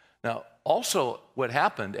 Now, also what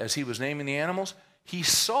happened as he was naming the animals, he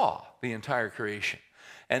saw the entire creation.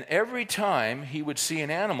 And every time he would see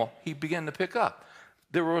an animal, he began to pick up.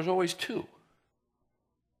 There was always two.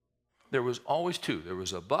 There was always two. There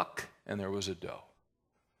was a buck and there was a doe.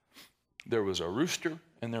 There was a rooster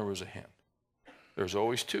and there was a hen. There's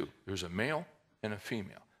always two. There's a male and a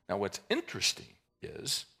female. Now what's interesting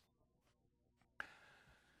is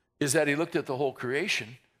that he looked at the whole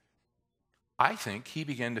creation. I think he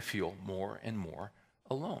began to feel more and more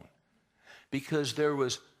alone because there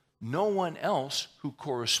was no one else who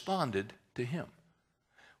corresponded to him.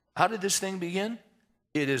 How did this thing begin?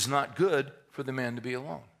 It is not good for the man to be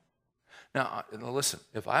alone. Now, listen,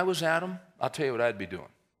 if I was Adam, I'll tell you what I'd be doing.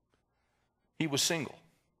 He was single.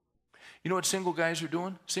 You know what single guys are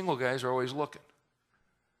doing? Single guys are always looking.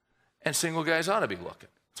 And single guys ought to be looking.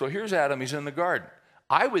 So here's Adam, he's in the garden.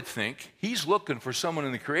 I would think he's looking for someone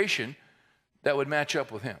in the creation that would match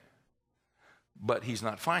up with him. But he's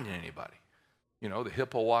not finding anybody. You know, the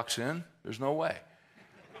hippo walks in, there's no way.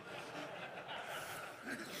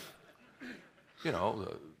 You know,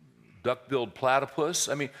 the duck-billed platypus.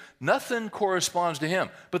 I mean, nothing corresponds to him.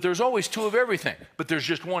 But there's always two of everything. But there's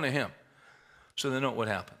just one of him. So then note what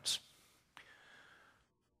happens.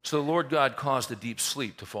 So the Lord God caused a deep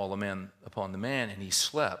sleep to fall upon the man, and he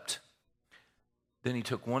slept. Then he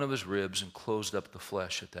took one of his ribs and closed up the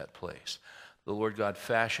flesh at that place. The Lord God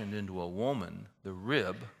fashioned into a woman the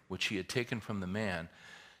rib which he had taken from the man,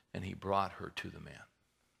 and he brought her to the man.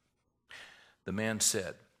 The man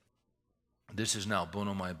said, "This is now bone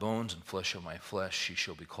of my bones and flesh of my flesh. She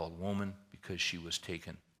shall be called woman because she was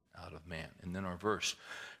taken out of man." And then our verse,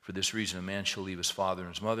 "For this reason a man shall leave his father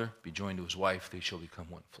and his mother, be joined to his wife, they shall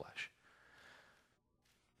become one flesh."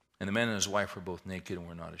 And the man and his wife were both naked and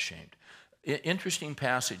were not ashamed. Interesting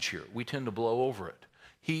passage here. We tend to blow over it.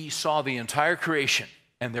 He saw the entire creation,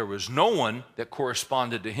 and there was no one that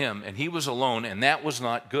corresponded to him, and he was alone, and that was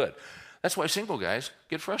not good. That's why single guys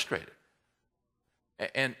get frustrated.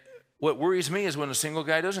 And what worries me is when a single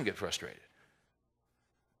guy doesn't get frustrated.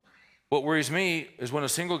 What worries me is when a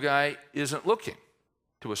single guy isn't looking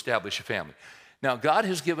to establish a family. Now, God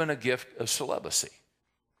has given a gift of celibacy,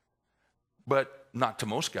 but not to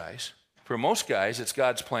most guys. For most guys, it's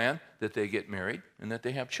God's plan that they get married and that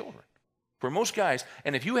they have children. For most guys,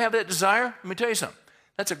 and if you have that desire, let me tell you something,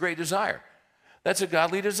 that's a great desire. That's a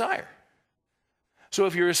godly desire. So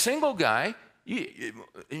if you're a single guy,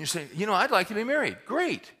 you say, you know, I'd like to be married.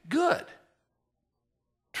 Great, good,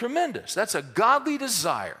 tremendous. That's a godly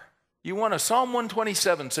desire. You want a Psalm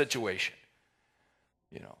 127 situation.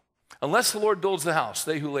 You know, unless the Lord builds the house,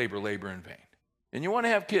 they who labor, labor in vain. And you want to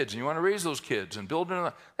have kids, and you want to raise those kids and build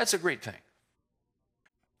another. That's a great thing.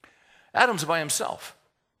 Adam's by himself.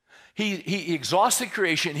 He exhausted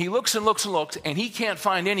creation. He looks and looks and looks, and he can't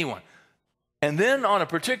find anyone. And then on a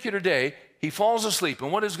particular day, he falls asleep.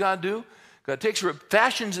 And what does God do? God takes her,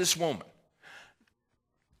 fashions this woman.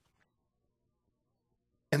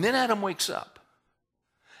 And then Adam wakes up.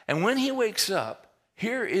 And when he wakes up,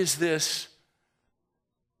 here is this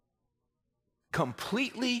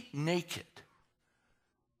completely naked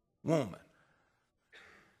woman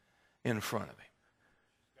in front of him.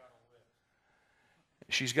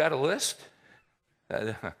 She's got a list?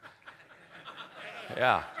 Yeah.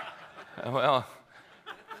 Well,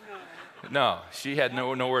 no, she had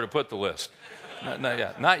nowhere to put the list. Not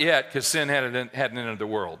yet. Not yet, because sin hadn't entered the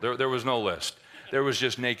world. There was no list. There was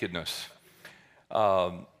just nakedness.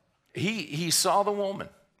 He saw the woman,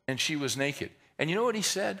 and she was naked. And you know what he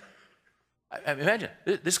said? Imagine,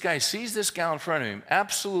 this guy sees this gal in front of him,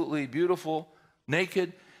 absolutely beautiful,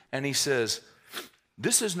 naked, and he says,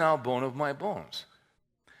 "This is now bone of my bones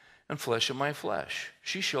and flesh of my flesh.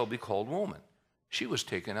 She shall be called woman. She was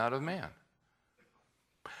taken out of man."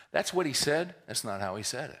 That's what he said. That's not how he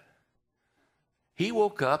said it. He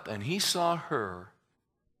woke up and he saw her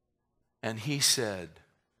and he said,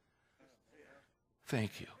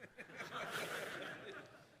 "Thank you."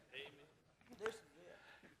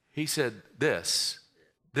 He said this,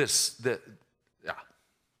 yeah.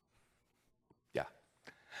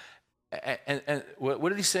 And what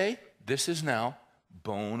did he say? "This is now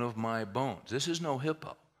bone of my bones." This is no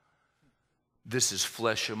hippo. This is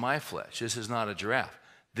flesh of my flesh. This is not a giraffe.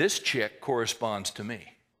 This chick corresponds to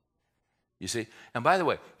me. You see? And by the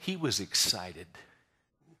way, he was excited.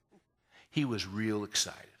 He was real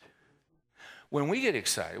excited. When we get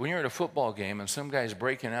excited, when you're at a football game and some guy's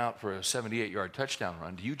breaking out for a 78-yard touchdown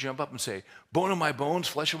run, do you jump up and say, "Bone of my bones,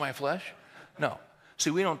 flesh of my flesh"? No.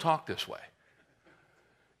 See, we don't talk this way.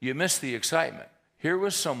 You miss the excitement. Here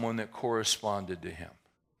was someone that corresponded to him.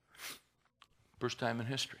 First time in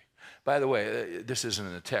history. By the way, this isn't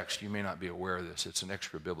in the text. You may not be aware of this. It's an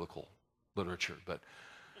extra-biblical literature. But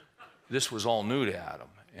this was all new to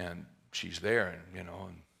Adam. And she's there,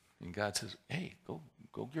 and God says, "Hey, go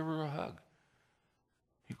give her a hug."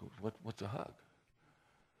 He goes, "What's a hug?"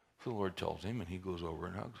 So the Lord tells him, and he goes over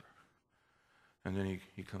and hugs her. And then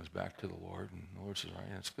he comes back to the Lord, and the Lord says, "All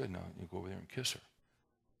right, that's good. Now you go over there and kiss her."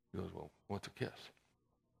 He goes, "Well, what's a kiss?"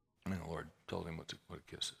 And the Lord told him what a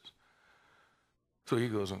kiss is. So he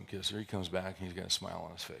goes and kisses her. He comes back, and he's got a smile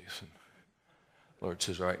on his face. And the Lord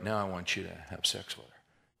says, "All right, now I want you to have sex with her."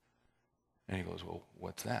 And he goes, "Well,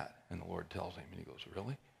 what's that?" And the Lord tells him, and he goes,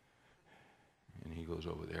 "Really?" And he goes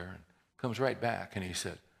over there and comes right back, and he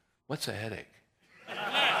said, "What's a headache?"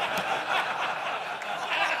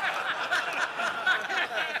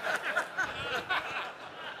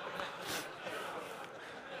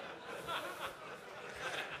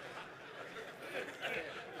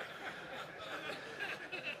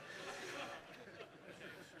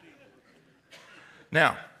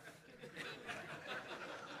 Now,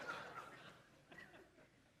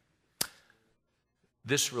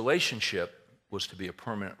 this relationship was to be a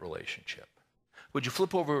permanent relationship. Would you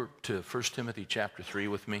flip over to 1 Timothy chapter 3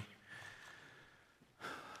 with me?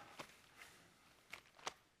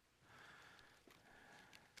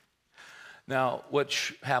 Now, what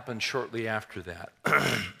happened shortly after that,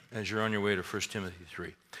 as you're on your way to 1 Timothy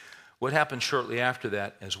 3, what happened shortly after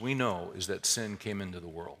that, as we know, is that sin came into the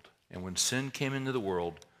world. And when sin came into the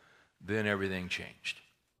world, then everything changed.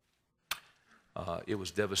 It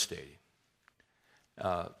was devastating.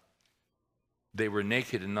 They were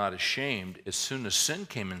naked and not ashamed. As soon as sin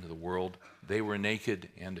came into the world, they were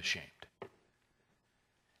naked and ashamed.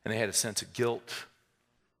 And they had a sense of guilt.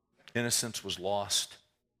 Innocence was lost.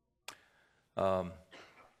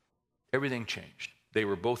 Everything changed. They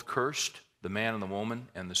were both cursed, the man and the woman,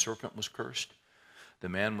 and the serpent was cursed. The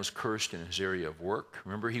man was cursed in his area of work.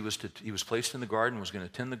 Remember, he was placed in the garden, was going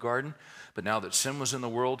to tend the garden. But now that sin was in the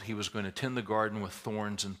world, he was going to tend the garden with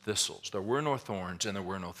thorns and thistles. There were no thorns and there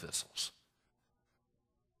were no thistles.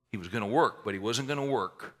 He was going to work, but he wasn't going to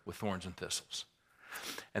work with thorns and thistles.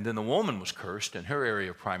 And then the woman was cursed in her area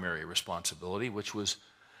of primary responsibility, which was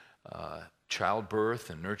childbirth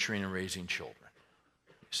and nurturing and raising children.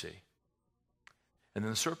 You see? And then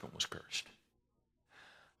the serpent was cursed.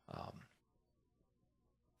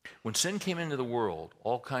 When sin came into the world,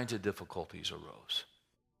 all kinds of difficulties arose.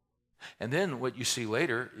 And then what you see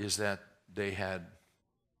later is that they had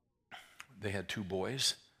two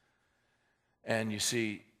boys. And you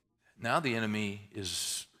see, now the enemy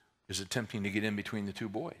is attempting to get in between the two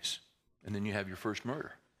boys. And then you have your first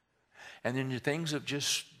murder. And then things have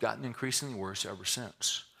just gotten increasingly worse ever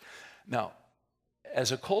since. Now,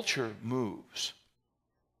 as a culture moves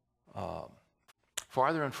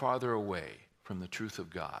farther and farther away from the truth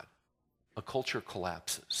of God, a culture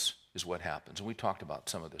collapses is what happens. And we talked about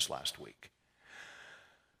some of this last week.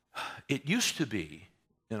 It used to be,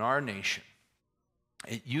 in our nation,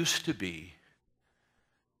 it used to be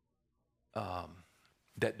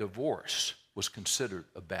that divorce was considered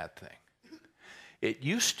a bad thing. It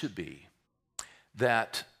used to be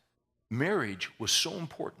that marriage was so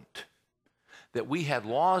important that we had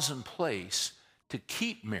laws in place to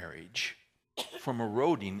keep marriage from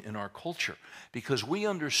eroding in our culture, because we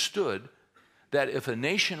understood that if a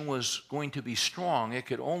nation was going to be strong, it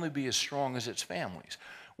could only be as strong as its families.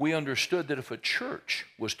 We understood that if a church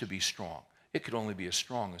was to be strong, it could only be as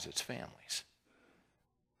strong as its families.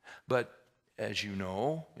 But as you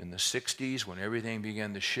know, in the 60s, when everything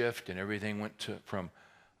began to shift and everything went from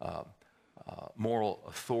moral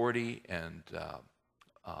authority and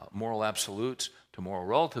moral absolutes to moral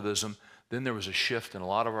relativism, then there was a shift in a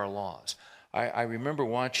lot of our laws. I remember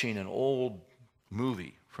watching an old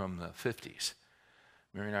movie from the 50s.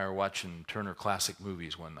 Mary and I were watching Turner Classic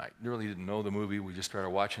Movies one night. Really didn't know the movie. We just started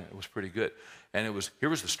watching it. It was pretty good. And here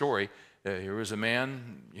was the story. Here was a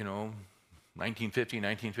man, 1950,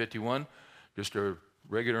 1951, just a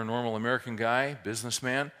regular, normal American guy,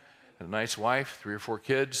 businessman, had a nice wife, 3 or 4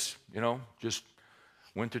 kids, just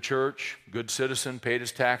went to church, good citizen, paid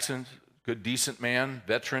his taxes, good, decent man,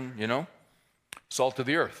 veteran, salt of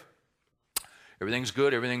the earth. Everything's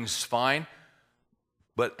good, everything's fine.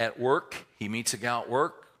 But at work, he meets a gal at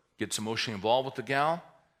work, gets emotionally involved with the gal,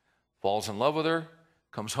 falls in love with her,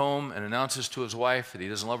 comes home and announces to his wife that he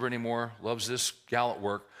doesn't love her anymore, loves this gal at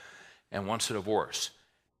work, and wants a divorce.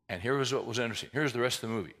 And here was what was interesting. Here's the rest of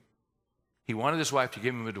the movie. He wanted his wife to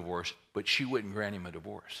give him a divorce, but she wouldn't grant him a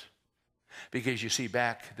divorce. Because you see,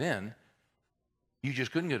 back then, you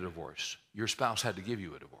just couldn't get a divorce. Your spouse had to give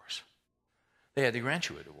you a divorce. They had to grant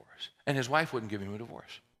you a divorce. And his wife wouldn't give him a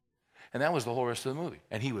divorce. And that was the whole rest of the movie.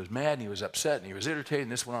 And he was mad, and he was upset, and he was irritated,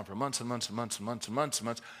 and this went on for months and months and months and months and months and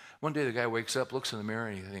months. One day the guy wakes up, looks in the mirror,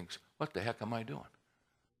 and he thinks, what the heck am I doing?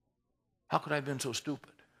 How could I have been so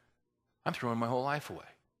stupid? I'm throwing my whole life away.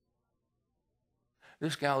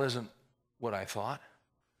 This gal isn't what I thought.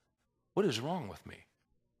 What is wrong with me?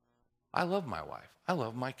 I love my wife. I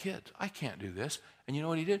love my kids. I can't do this. And you know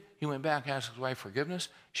what he did? He went back, asked his wife forgiveness.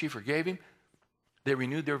 She forgave him. They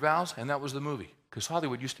renewed their vows, and that was the movie. Because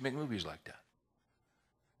Hollywood used to make movies like that.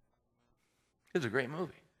 It was a great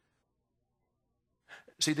movie.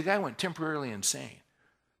 See, the guy went temporarily insane.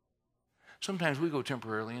 Sometimes we go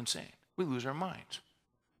temporarily insane. We lose our minds.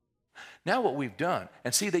 Now what we've done,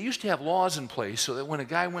 and see, they used to have laws in place so that when a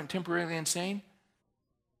guy went temporarily insane,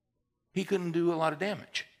 he couldn't do a lot of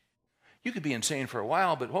damage. You could be insane for a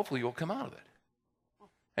while, but hopefully you'll come out of it.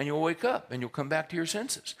 And you'll wake up, and you'll come back to your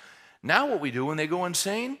senses. Now what we do when they go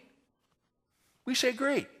insane, we say,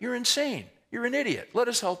 great, you're insane. You're an idiot. Let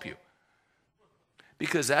us help you.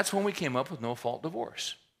 Because that's when we came up with no-fault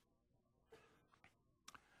divorce.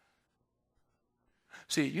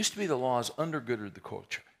 See, it used to be the laws undergirded the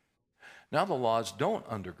culture. Now the laws don't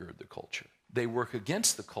undergird the culture. They work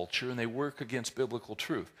against the culture, and they work against biblical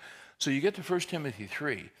truth. So you get to 1 Timothy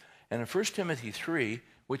 3, and in 1 Timothy 3,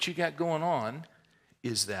 what you got going on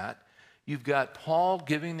is that you've got Paul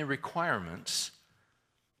giving the requirements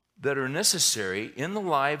that are necessary in the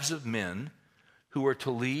lives of men who are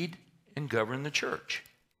to lead and govern the church.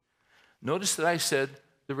 Notice that I said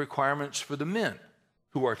the requirements for the men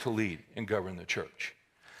who are to lead and govern the church.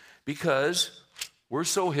 Because we're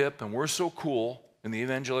so hip and we're so cool in the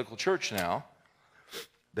evangelical church now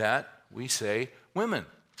that we say women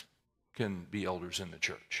can be elders in the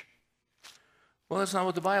church. Well, that's not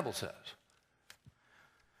what the Bible says.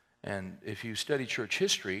 And if you study church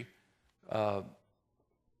history,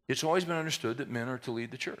 it's always been understood that men are to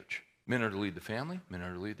lead the church. Men are to lead the family, men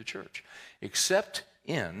are to lead the church. Except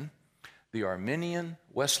in the Arminian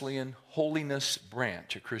Wesleyan holiness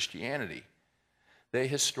branch of Christianity, they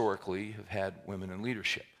historically have had women in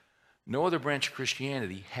leadership. No other branch of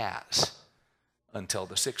Christianity has until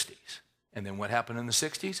the 60s. And then what happened in the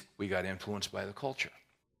 60s? We got influenced by the culture.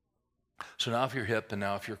 So now if you're hip and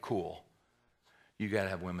now if you're cool, you got to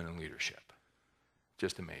have women in leadership.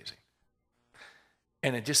 Just amazing.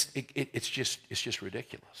 And it's just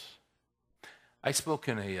ridiculous. I spoke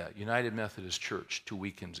in a United Methodist church 2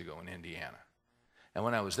 weekends ago in Indiana. And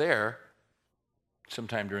when I was there,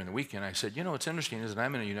 sometime during the weekend, I said, what's interesting is that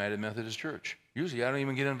I'm in a United Methodist church. Usually I don't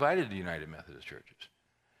even get invited to United Methodist churches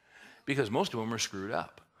because most of them are screwed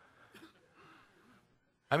up.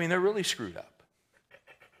 I mean, they're really screwed up.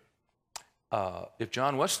 If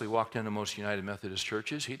John Wesley walked into most United Methodist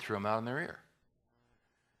churches, he'd throw them out in their ear.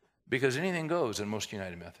 Because anything goes in most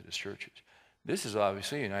United Methodist churches. This is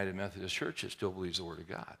obviously a United Methodist church that still believes the Word of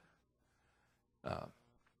God.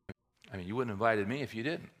 You wouldn't have invited me if you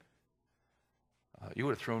didn't. You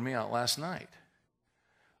would have thrown me out last night.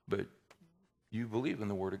 But you believe in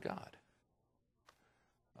the Word of God.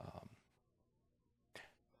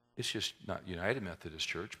 It's just not United Methodist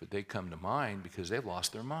Church, but they come to mind because they've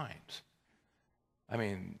lost their minds. I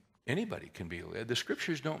mean, anybody can be led. The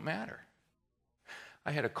scriptures don't matter.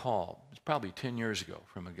 I had a call, it's probably 10 years ago,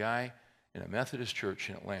 from a guy in a Methodist church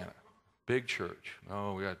in Atlanta. Big church.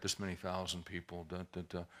 Oh, we got this many thousand people.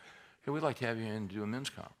 Hey, we'd like to have you in to do a men's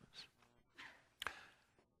conference.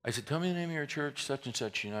 I said, tell me the name of your church, such and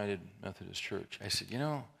such United Methodist Church. I said,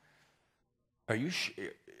 are you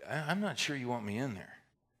I'm not sure you want me in there.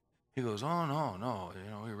 He goes, oh, no.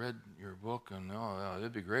 We read your book, and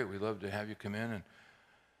it'd be great. We'd love to have you come in,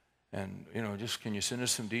 and just can you send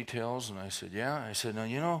us some details? And I said, yeah. I said,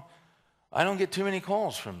 no, I don't get too many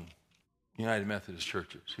calls from United Methodist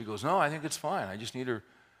churches. He goes, no, I think it's fine. I just need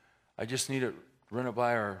to run it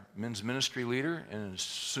by our men's ministry leader, and as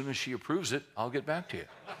soon as she approves it, I'll get back to you.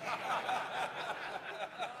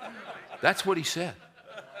 That's what he said.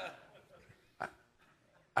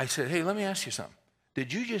 I said, hey, let me ask you something.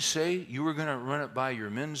 Did you just say you were going to run it by your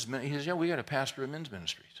men's ministry? He says, yeah, we got a pastor of men's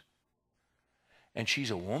ministries. And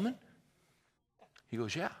she's a woman? He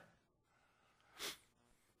goes, yeah.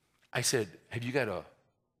 I said, have you got a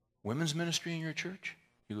women's ministry in your church?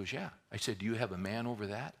 He goes, yeah. I said, do you have a man over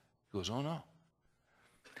that? He goes, oh, no.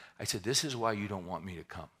 I said, this is why you don't want me to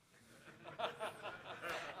come.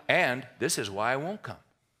 And this is why I won't come.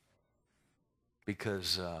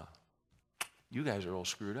 Because you guys are all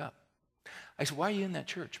screwed up. I said, why are you in that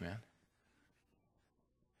church, man?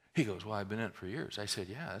 He goes, well, I've been in it for years. I said,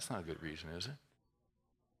 yeah, that's not a good reason, is it?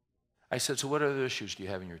 I said, so what other issues do you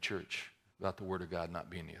have in your church about the Word of God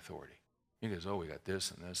not being the authority? He goes, oh, we got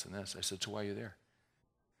this and this and this. I said, so why are you there?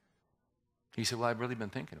 He said, well, I've really been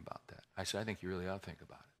thinking about that. I said, I think you really ought to think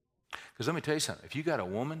about it. Because let me tell you something. If you got a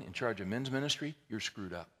woman in charge of men's ministry, you're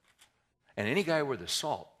screwed up. And any guy worth his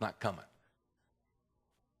salt, not coming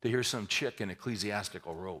to hear some chick in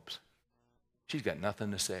ecclesiastical robes. She's got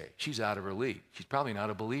nothing to say. She's out of her league. She's probably not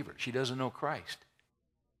a believer. She doesn't know Christ.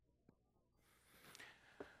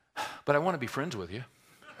 But I want to be friends with you.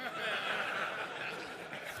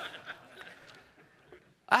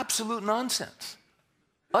 Absolute nonsense.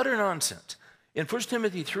 Utter nonsense. In 1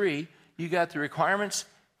 Timothy 3, you got the requirements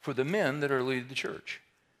for the men that are leading the church.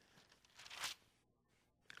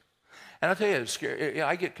 And I'll tell you, it's scary.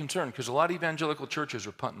 I get concerned because a lot of evangelical churches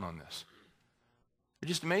are punting on this. It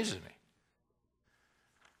just amazes me.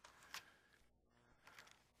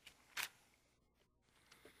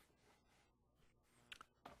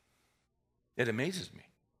 It amazes me.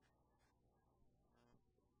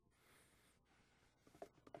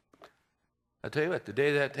 I'll tell you what, the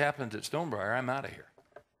day that happens at Stonebriar, I'm out of here.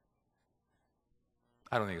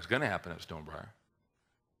 I don't think it's going to happen at Stonebriar.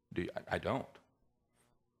 I don't.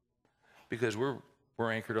 Because we're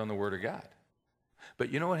anchored on the Word of God.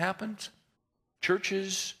 But you know what happens?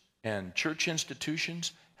 Churches and church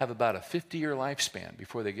institutions have about a 50-year lifespan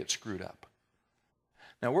before they get screwed up.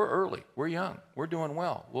 Now, we're early. We're young. We're doing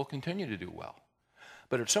well. We'll continue to do well.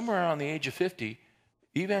 But if somewhere around the age of 50,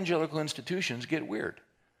 evangelical institutions get weird.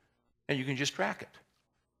 And you can just track it.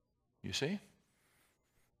 You see?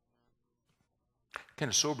 Kind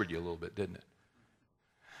of sobered you a little bit, didn't it?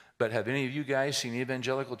 But have any of you guys seen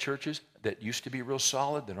evangelical churches that used to be real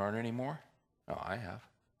solid that aren't anymore? Oh, I have.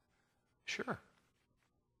 Sure.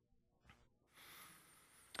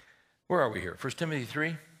 Where are we here? 1 Timothy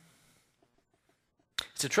 3?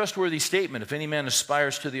 It's a trustworthy statement if any man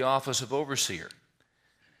aspires to the office of overseer.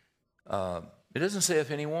 It doesn't say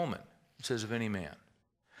if any woman. It says if any man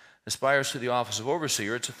aspires to the office of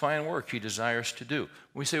overseer. It's a fine work he desires to do.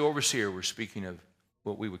 When we say overseer, we're speaking of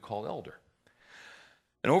what we would call elder.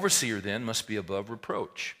 An overseer, then, must be above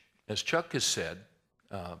reproach. As Chuck has said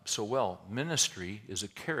so well, ministry is a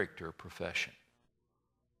character profession.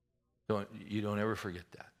 You don't ever forget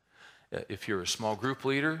that. If you're a small group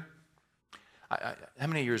leader, how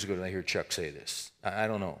many years ago did I hear Chuck say this? I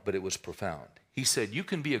don't know, but it was profound. He said, you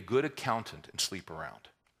can be a good accountant and sleep around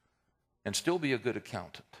and still be a good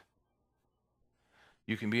accountant.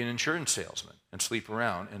 You can be an insurance salesman and sleep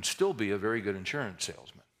around and still be a very good insurance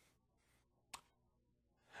salesman.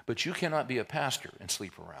 But you cannot be a pastor and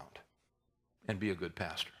sleep around and be a good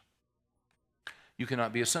pastor. You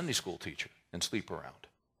cannot be a Sunday school teacher and sleep around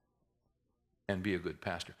and be a good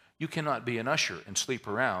pastor. You cannot be an usher and sleep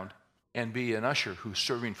around and be an usher who's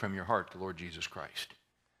serving from your heart the Lord Jesus Christ.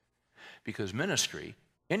 Because ministry,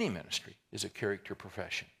 any ministry, is a character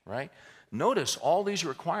profession, right? Notice all these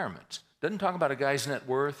requirements. Doesn't talk about a guy's net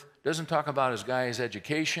worth, doesn't talk about his guy's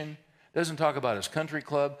education, doesn't talk about his country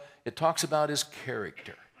club. It talks about his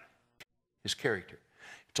character. His character.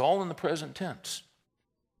 It's all in the present tense.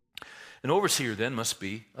 An overseer then must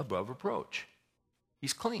be above reproach.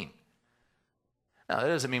 He's clean. Now, that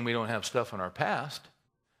doesn't mean we don't have stuff in our past,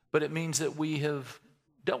 but it means that we have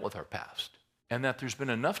dealt with our past and that there's been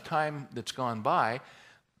enough time that's gone by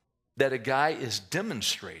that a guy is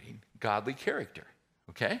demonstrating godly character,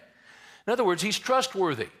 okay? In other words, he's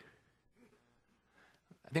trustworthy.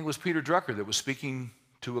 I think it was Peter Drucker that was speaking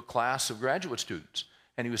to a class of graduate students,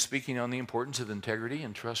 and he was speaking on the importance of integrity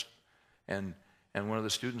and trust, and one of the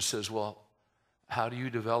students says, well, how do you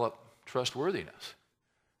develop trustworthiness?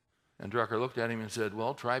 And Drucker looked at him and said,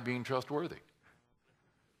 well, try being trustworthy.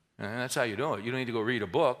 And that's how you do it. You don't need to go read a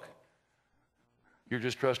book. You're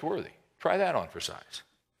just trustworthy. Try that on for size.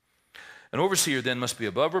 An overseer then must be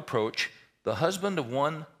above reproach, the husband of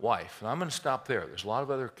one wife. And I'm going to stop there. There's a lot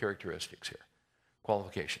of other characteristics here,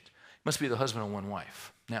 qualifications. Must be the husband of one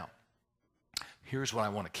wife. Now, here's what I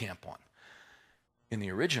want to camp on. In the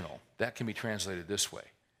original, that can be translated this way.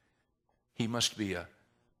 He must be a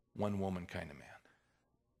one-woman kind of man.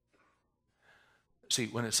 See,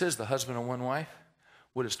 when it says the husband of one wife,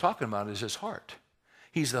 what it's talking about is his heart.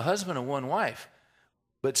 He's the husband of one wife,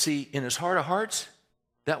 but see, in his heart of hearts,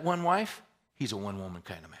 that one wife, he's a one-woman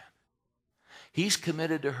kind of man. He's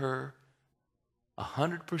committed to her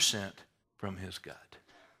 100% from his gut.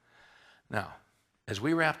 Now, as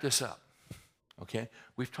we wrap this up, okay,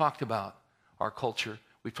 we've talked about our culture.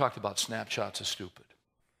 We've talked about snapshots of stupid.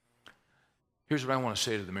 Here's what I want to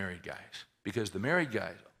say to the married guys, because the married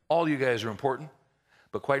guys, all you guys are important,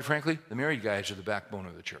 but quite frankly, the married guys are the backbone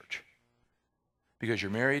of the church. Because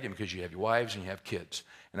you're married and because you have your wives and you have kids.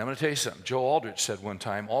 And I'm going to tell you something. Joe Aldrich said one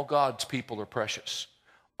time, all God's people are precious.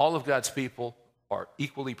 All of God's people are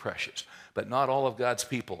equally precious, but not all of God's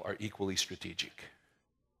people are equally strategic.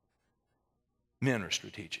 Men are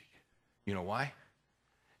strategic. You know why?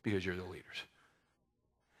 Because you're the leaders.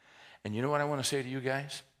 And you know what I want to say to you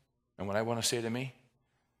guys? And what I want to say to me,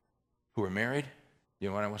 who are married? You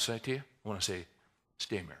know what I want to say to you? I want to say,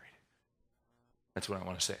 stay married. That's what I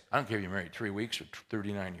want to say. I don't care if you're married 3 weeks or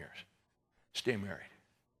 39 years. Stay married.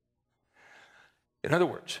 In other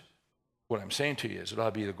words, what I'm saying to you is it ought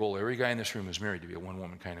to be the goal. Every guy in this room is married to be a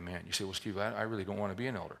one-woman kind of man. You say, well, Steve, I really don't want to be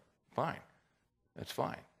an elder. Fine. That's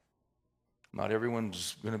fine. Not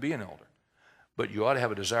everyone's going to be an elder. But you ought to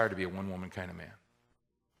have a desire to be a one-woman kind of man.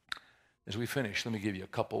 As we finish, let me give you a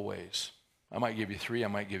couple ways. I might give you 3, I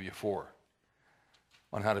might give you 4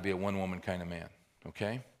 on how to be a one-woman kind of man,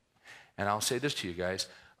 okay? And I'll say this to you guys.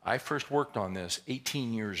 I first worked on this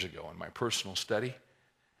 18 years ago in my personal study,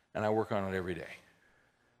 and I work on it every day.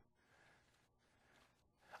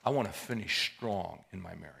 I want to finish strong in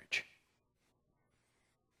my marriage.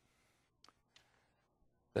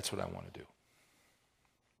 That's what I want to do.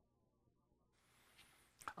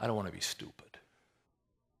 I don't want to be stupid.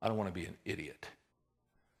 I don't want to be an idiot.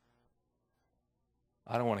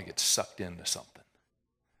 I don't want to get sucked into something.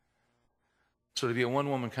 So to be a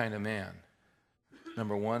one-woman kind of man,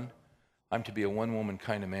 number one, I'm to be a one-woman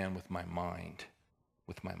kind of man with my mind.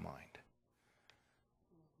 With my mind.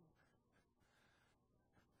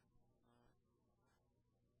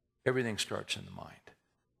 Everything starts in the mind.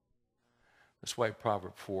 That's why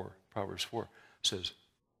Proverbs 4 says,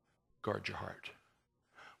 guard your heart.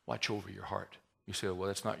 Watch over your heart. You say, well,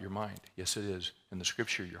 that's not your mind. Yes, it is. In the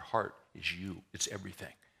scripture, your heart is you. It's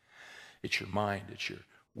everything. It's your mind. It's your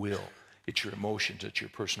will. It's your emotions. It's your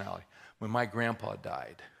personality. When my grandpa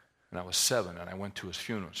died, and I was 7, and I went to his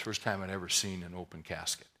funeral, it's the first time I'd ever seen an open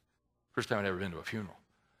casket. First time I'd ever been to a funeral.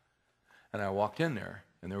 And I walked in there,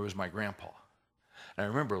 and there was my grandpa. And I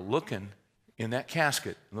remember looking in that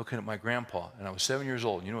casket, looking at my grandpa, and I was 7 years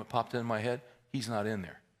old. You know what popped in my head? He's not in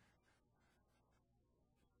there.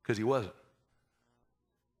 Because he wasn't.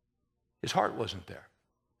 His heart wasn't there.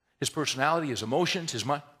 His personality, his emotions, his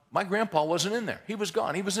mind. My grandpa wasn't in there. He was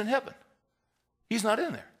gone. He was in heaven. He's not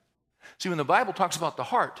in there. See, when the Bible talks about the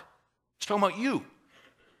heart, it's talking about you.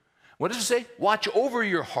 What does it say? Watch over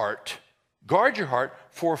your heart, guard your heart,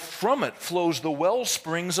 for from it flows the well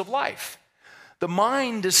springs of life. The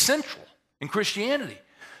mind is central in Christianity.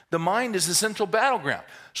 The mind is the central battleground.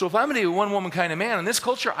 So if I'm going to be a one-woman kind of man in this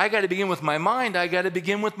culture, I got to begin with my mind. I got to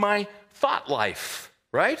begin with my thought life,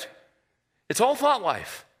 right? It's all thought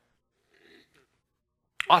life.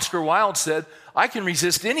 Oscar Wilde said, I can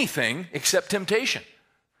resist anything except temptation.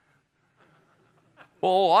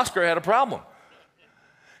 Well, Oscar had a problem.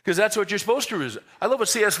 Because that's what you're supposed to resist. I love what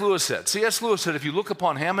C.S. Lewis said. C.S. Lewis said, if you look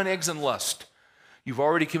upon ham and eggs and lust, you've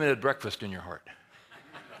already committed breakfast in your heart.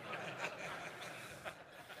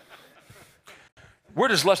 Where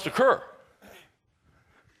does lust occur?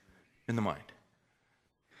 In the mind.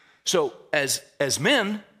 So as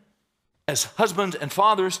men, as husbands and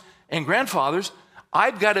fathers and grandfathers,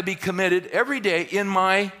 I've got to be committed every day in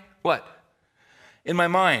my what? In my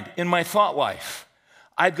mind, in my thought life.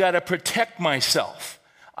 I've got to protect myself.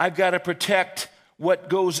 I've got to protect what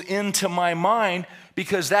goes into my mind,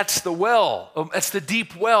 because that's the well. That's the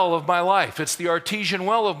deep well of my life. It's the artesian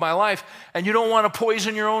well of my life, and you don't want to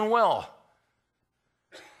poison your own well.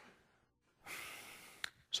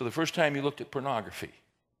 So the first time you looked at pornography,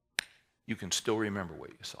 you can still remember what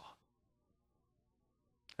you saw.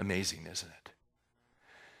 Amazing, isn't it?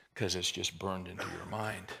 Because it's just burned into your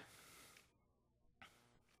mind.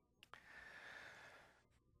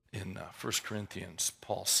 In 1 Corinthians,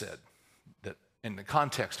 Paul said that, and the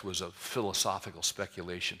context was of philosophical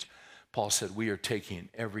speculations. Paul said, we are taking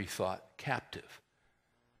every thought captive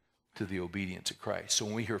to the obedience of Christ. So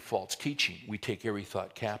when we hear false teaching, we take every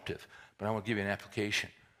thought captive. But I want to give you an application.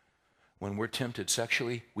 When we're tempted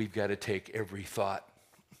sexually, we've got to take every thought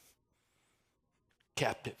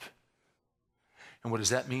captive. And what does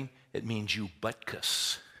that mean? It means you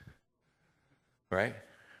butkus. Right?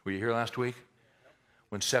 Were you here last week?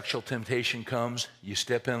 When sexual temptation comes, you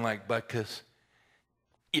step in like butkus,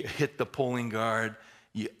 you hit the pulling guard,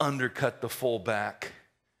 you undercut the fullback.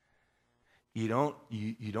 You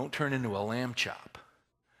don't turn into a lamb chop.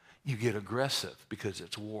 You get aggressive because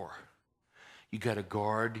it's war. You got to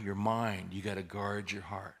guard your mind. You got to guard your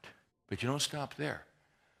heart. But you don't stop there.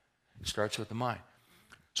 It starts with the mind.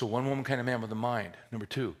 So one woman kind of man with the mind. Number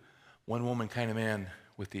two, one woman kind of man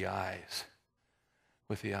with the eyes.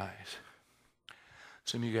 With the eyes.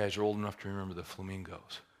 Some of you guys are old enough to remember the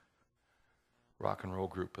Flamingos. Rock and roll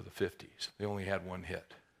group of the 50s. They only had one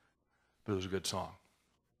hit, but it was a good song.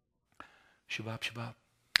 Shabop, shabop.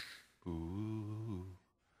 Ooh.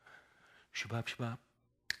 Shabop, shabop.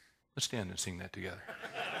 Let's stand and sing that together.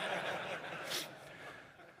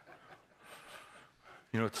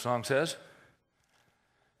 You know what the song says?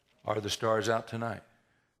 Are the stars out tonight?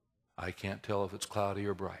 I can't tell if it's cloudy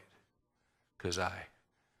or bright, because I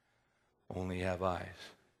only have eyes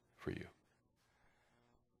for you.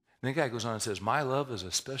 And the guy goes on and says, my love is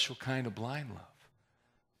a special kind of blind love.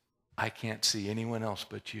 I can't see anyone else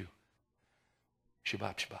but you.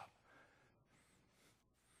 Shabbat, shabbat.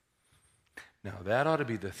 Now that ought to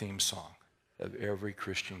be the theme song of every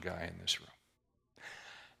Christian guy in this room.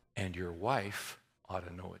 And your wife ought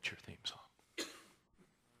to know it's your theme song.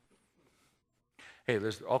 Hey,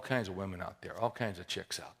 there's all kinds of women out there, all kinds of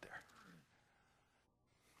chicks out there.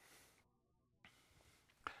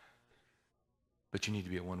 But you need to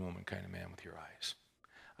be a one-woman kind of man with your eyes.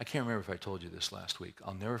 I can't remember if I told you this last week.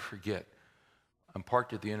 I'll never forget. I'm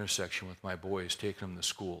parked at the intersection with my boys, taking them to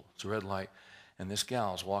school. It's a red light, and this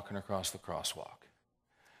gal's walking across the crosswalk.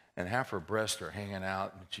 And half her breasts are hanging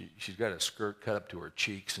out, and she's got a skirt cut up to her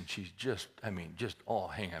cheeks, and she's just all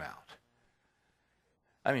hanging out.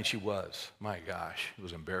 She was. My gosh, it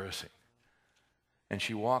was embarrassing. And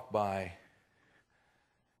she walked by,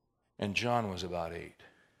 and John was about 8.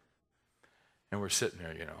 And we're sitting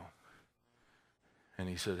there, And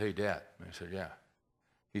he said, hey, Dad. And I said, yeah.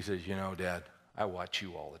 He says, Dad, I watch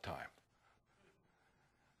you all the time.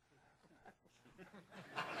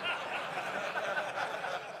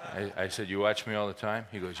 I said, you watch me all the time?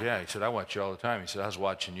 He goes, yeah. He said, I watch you all the time. He said, I was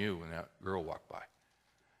watching you when that girl walked by.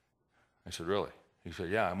 I said, really? He said,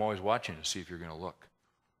 yeah, I'm always watching to see if you're going to look.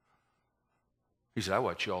 He said, I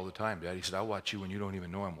watch you all the time, Dad. He said, I watch you when you don't even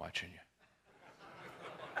know I'm watching you.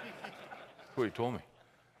 That's what he told me.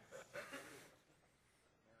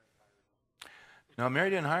 Now, Mary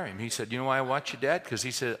didn't hire him. He said, you know why I watch you, Dad? Because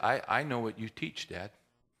he said, I know what you teach, Dad.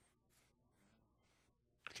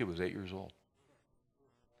 The kid was 8 years old.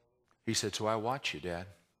 He said, so I watch you, Dad.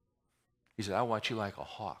 He said, I watch you like a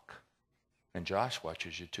hawk. And Josh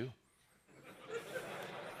watches you too.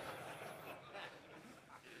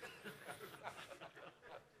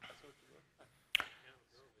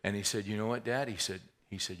 And he said, you know what, Dad? He said,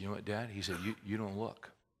 you know what, Dad? He said, you don't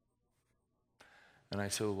look. And I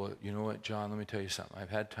said, well, you know what, John, let me tell you something. I've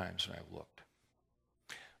had times when I've looked.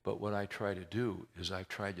 But what I try to do is I've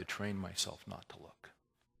tried to train myself not to look.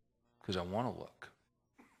 Because I want to look.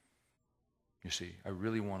 You see, I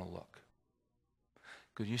really want to look.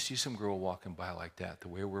 Because you see some girl walking by like that, the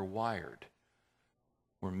way we're wired,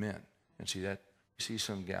 we're men. And see that, you see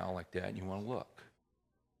some gal like that and you want to look.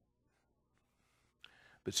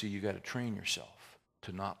 But see, you got to train yourself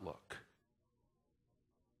to not look.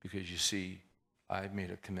 Because you see, I've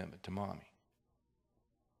made a commitment to Mommy.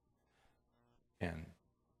 And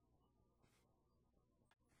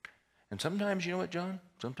sometimes, you know what, John?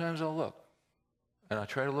 Sometimes I'll look. And I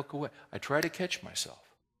try to look away. I try to catch myself.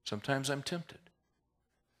 Sometimes I'm tempted.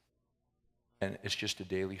 And it's just a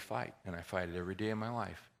daily fight. And I fight it every day of my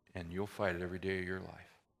life. And you'll fight it every day of your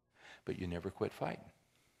life. But you never quit fighting.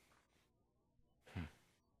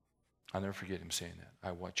 I'll never forget him saying that.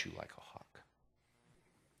 I watch you like a hawk.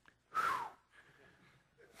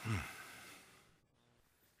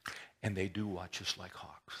 And they do watch us like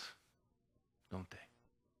hawks, don't they?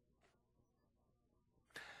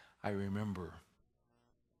 I remember,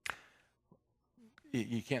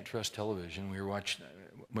 you can't trust television.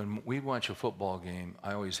 When we watch a football game,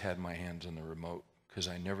 I always had my hands on the remote because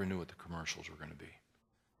I never knew what the commercials were going to be.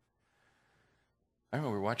 I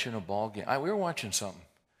remember we were watching a ball game. We were watching something,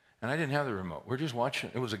 and I didn't have the remote. We're just watching.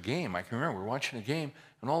 It was a game. I can remember we were watching a game,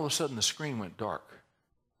 and all of a sudden the screen went dark.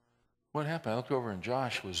 What happened? I looked over, and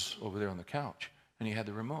Josh was over there on the couch, and he had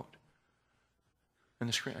the remote. And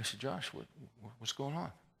the screen, I said, Josh, what's going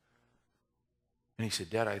on? And he said,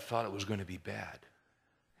 Dad, I thought it was going to be bad.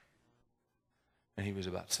 And he was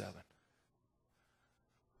about 7.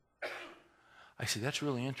 I said, that's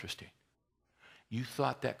really interesting. You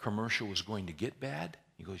thought that commercial was going to get bad?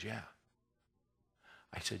 He goes, yeah.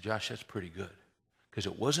 I said, Josh, that's pretty good. Because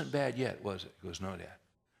it wasn't bad yet, was it? He goes, no, Dad.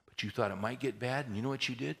 But you thought it might get bad, and you know what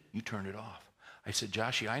you did? You turned it off. I said,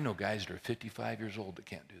 Joshy, I know guys that are 55 years old that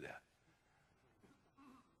can't do that.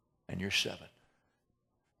 And you're 7.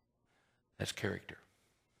 That's character.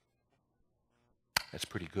 That's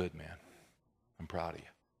pretty good, man. I'm proud of you.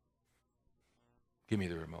 Give me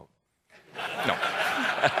the remote. No.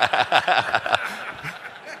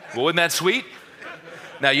 Well, wasn't that sweet?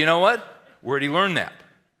 Now, you know what? Where'd he learn that?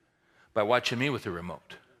 By watching me with the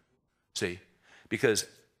remote. See? Because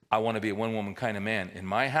I want to be a one-woman kind of man in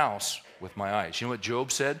my house with my eyes. You know what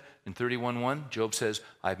Job said in 31:1? Job says,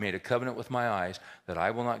 I've made a covenant with my eyes that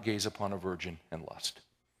I will not gaze upon a virgin in lust.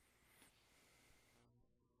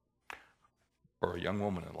 Or a young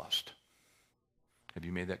woman in lust. Have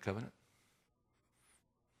you made that covenant?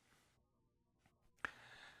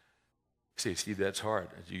 See, Steve, that's hard.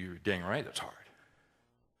 You're dang right, it's hard.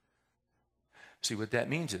 See, what that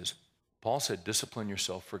means is, Paul said, discipline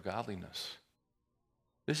yourself for godliness.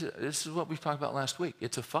 This is what we talked about last week.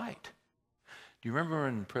 It's a fight. Do you remember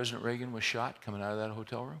when President Reagan was shot coming out of that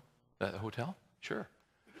hotel room? That hotel? Sure.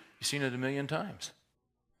 You've seen it a million times.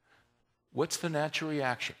 What's the natural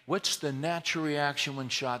reaction? What's the natural reaction when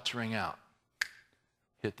shots ring out?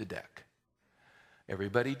 Hit the deck.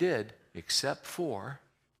 Everybody did, except for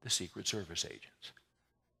the Secret Service agents.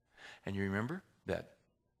 And you remember that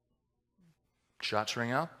shots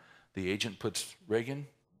ring out, the agent puts Reagan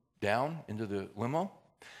down into the limo,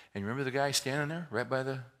 and you remember the guy standing there right by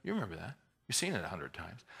you remember that. You've seen it 100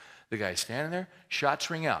 times. The guy's standing there, shots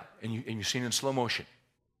ring out, and you've seen it in slow motion.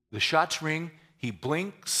 The shots ring, he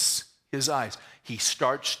blinks his eyes. He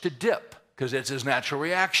starts to dip because it's his natural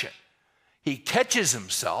reaction. He catches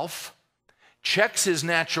himself, checks his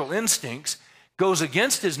natural instincts, goes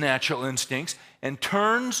against his natural instincts, and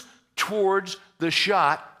turns towards the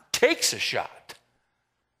shot, takes a shot.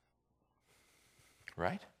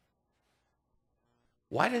 Right?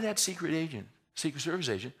 Why did that Secret Service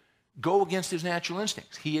agent, go against his natural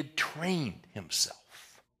instincts? He had trained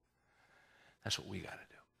himself. That's what we got to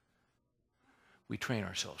do. We train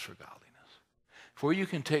ourselves for godliness. Before you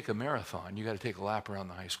can take a marathon, you got to take a lap around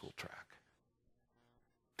the high school track.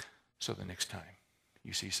 So the next time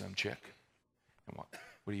you see some chick, and what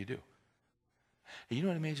do you do? And you know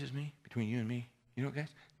what amazes me between you and me? You know what, guys?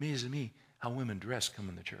 It amazes me how women dress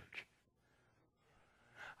coming to church.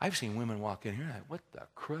 I've seen women walk in here and what the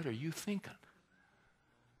crud are you thinking?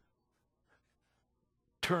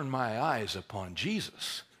 Turn my eyes upon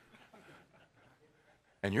Jesus.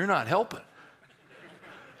 And you're not helping.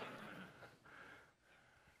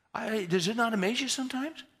 Does it not amaze you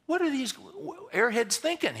sometimes? What are these airheads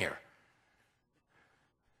thinking here?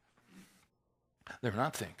 They're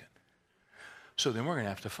not thinking. So then we're going to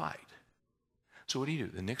have to fight. So what do?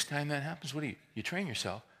 The next time that happens, what do? You train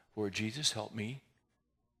yourself, Lord Jesus, help me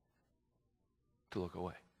to look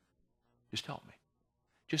away. Just help me.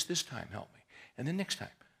 Just this time, help me. And then next time,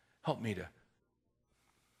 help me to.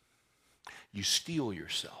 You steel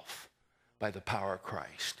yourself by the power of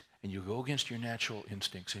Christ, and you go against your natural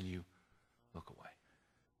instincts, and you look away.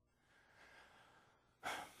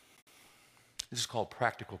 This is called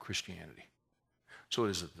practical Christianity. So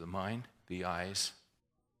what is it? The mind, the eyes.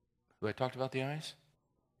 Have I talked about the eyes?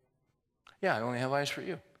 Yeah, I only have eyes for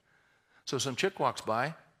you. So some chick walks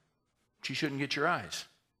by, she shouldn't get your eyes.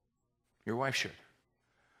 Your wife should.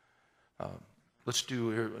 Let's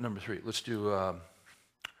do number 3. Let's do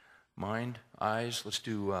mind, eyes. Let's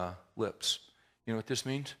do lips. You know what this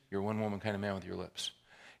means? You're a one-woman kind of man with your lips.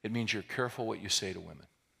 It means you're careful what you say to women.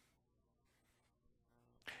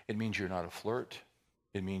 It means you're not a flirt.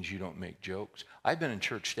 It means you don't make jokes. I've been in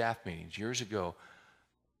church staff meetings years ago,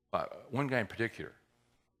 one guy in particular,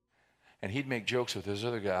 and he'd make jokes with this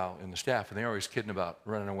other gal in the staff, and they were always kidding about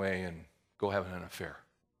running away and go having an affair.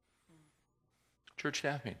 church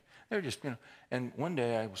staff meeting. They were just, and one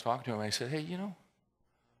day I was talking to him, I said, hey,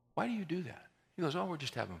 why do you do that? He goes, oh, we're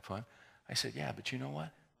just having fun. I said, yeah, but you know what?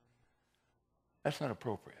 That's not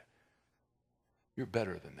appropriate. You're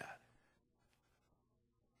better than that.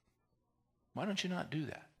 Why don't you not do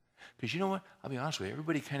that? Because you know what? I'll be honest with you,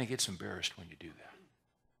 everybody kind of gets embarrassed when you do that.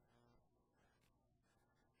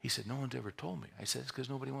 He said, no one's ever told me. I said, it's because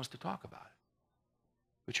nobody wants to talk about it.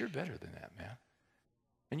 But you're better than that, man.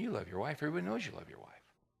 And you love your wife. Everybody knows you love your wife.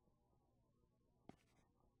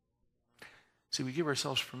 See, we give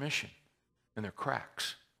ourselves permission, and they're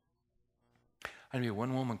cracks. I'm going to be a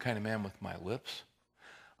one-woman kind of man with my lips.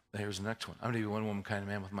 Here's the next one. I'm going to be a one-woman kind of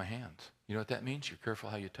man with my hands. You know what that means? You're careful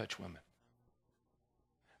how you touch women.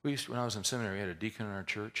 When I was in seminary, we had a deacon in our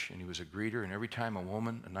church, and he was a greeter, and every time a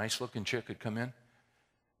woman, a nice-looking chick would come in,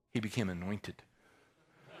 he became anointed.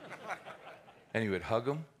 And he would hug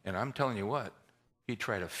them, and I'm telling you what, he'd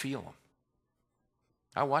try to feel them.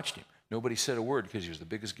 I watched him. Nobody said a word because he was the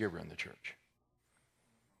biggest giver in the church.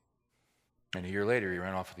 And a year later, he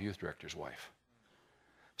ran off with the youth director's wife.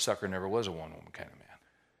 Sucker never was a one-woman kind of man.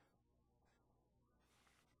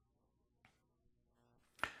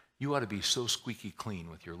 You ought to be so squeaky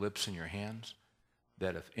clean with your lips and your hands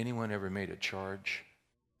that if anyone ever made a charge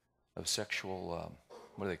of sexual,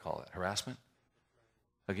 what do they call it, harassment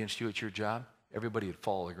against you at your job, everybody would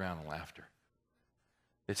fall to the ground in laughter.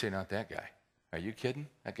 They'd say, not that guy. Are you kidding?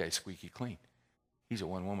 That guy's squeaky clean. He's a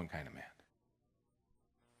one-woman kind of man.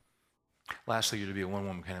 Lastly, you're to be a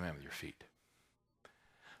one-woman kind of man with your feet.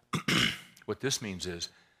 What this means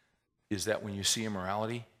is that when you see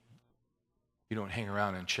immorality, you don't hang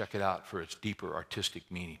around and check it out for its deeper artistic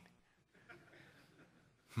meaning.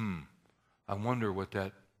 I wonder what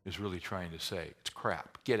that is really trying to say. It's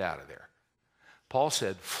crap. Get out of there. Paul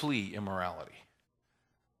said, flee immorality.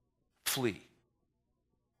 Flee.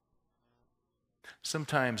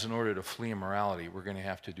 Sometimes in order to flee immorality, we're going to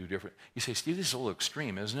have to do different. You say, Steve, this is a little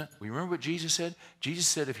extreme, isn't it? Well, you remember what Jesus said? Jesus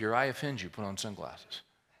said, if your eye offends you, put on sunglasses.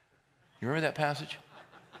 You remember that passage?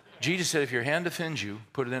 Jesus said, if your hand offends you,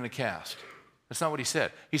 put it in a cast. That's not what he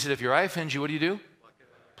said. He said, if your eye offends you, what do?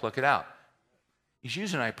 Pluck it out. He's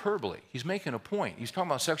using hyperbole. He's making a point. He's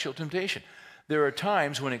talking about sexual temptation. There are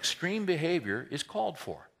times when extreme behavior is called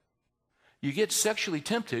for. You get sexually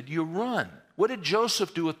tempted, you run. What did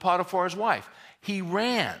Joseph do with Potiphar's wife? He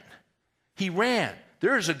ran. He ran.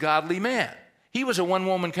 There's a godly man. He was a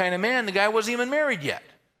one-woman kind of man. The guy wasn't even married yet.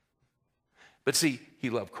 But see, he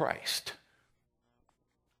loved Christ.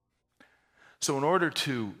 So in order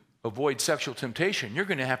to avoid sexual temptation, you're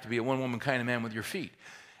going to have to be a one-woman kind of man with your feet.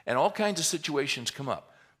 And all kinds of situations come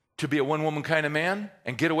up. To be a one-woman kind of man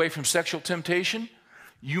and get away from sexual temptation,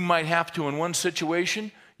 you might have to, in one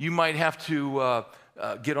situation, you might have to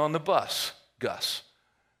get on the bus, Gus,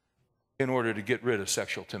 in order to get rid of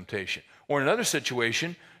sexual temptation. Or in another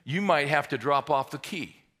situation, you might have to drop off the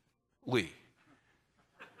key, Lee,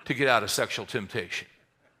 to get out of sexual temptation.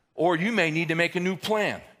 Or you may need to make a new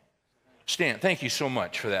plan. Stan, thank you so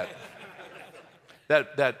much for that.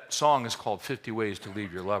 That song is called 50 Ways to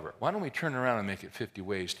Leave Your Lover. Why don't we turn around and make it 50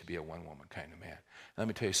 ways to be a one-woman kind of man? Let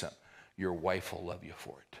me tell you something. Your wife will love you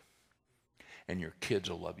for it. And your kids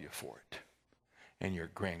will love you for it. And your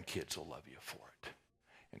grandkids will love you for it.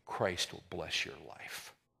 And Christ will bless your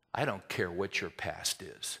life. I don't care what your past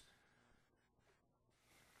is.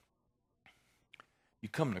 You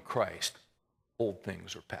come to Christ, old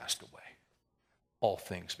things are passed away. All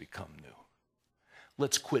things become new.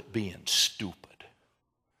 Let's quit being stupid.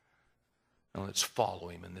 And let's follow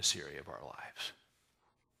him in this area of our lives.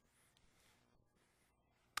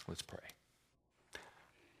 Let's pray.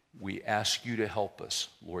 We ask you to help us,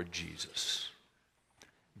 Lord Jesus.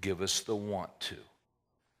 Give us the want to.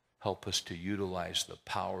 Help us to utilize the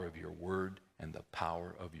power of your word and the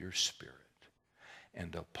power of your spirit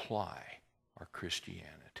and apply our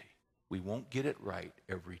Christianity. We won't get it right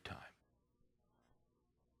every time.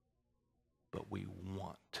 But we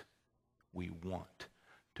want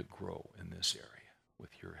to grow in this area with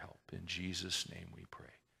your help. In Jesus' name we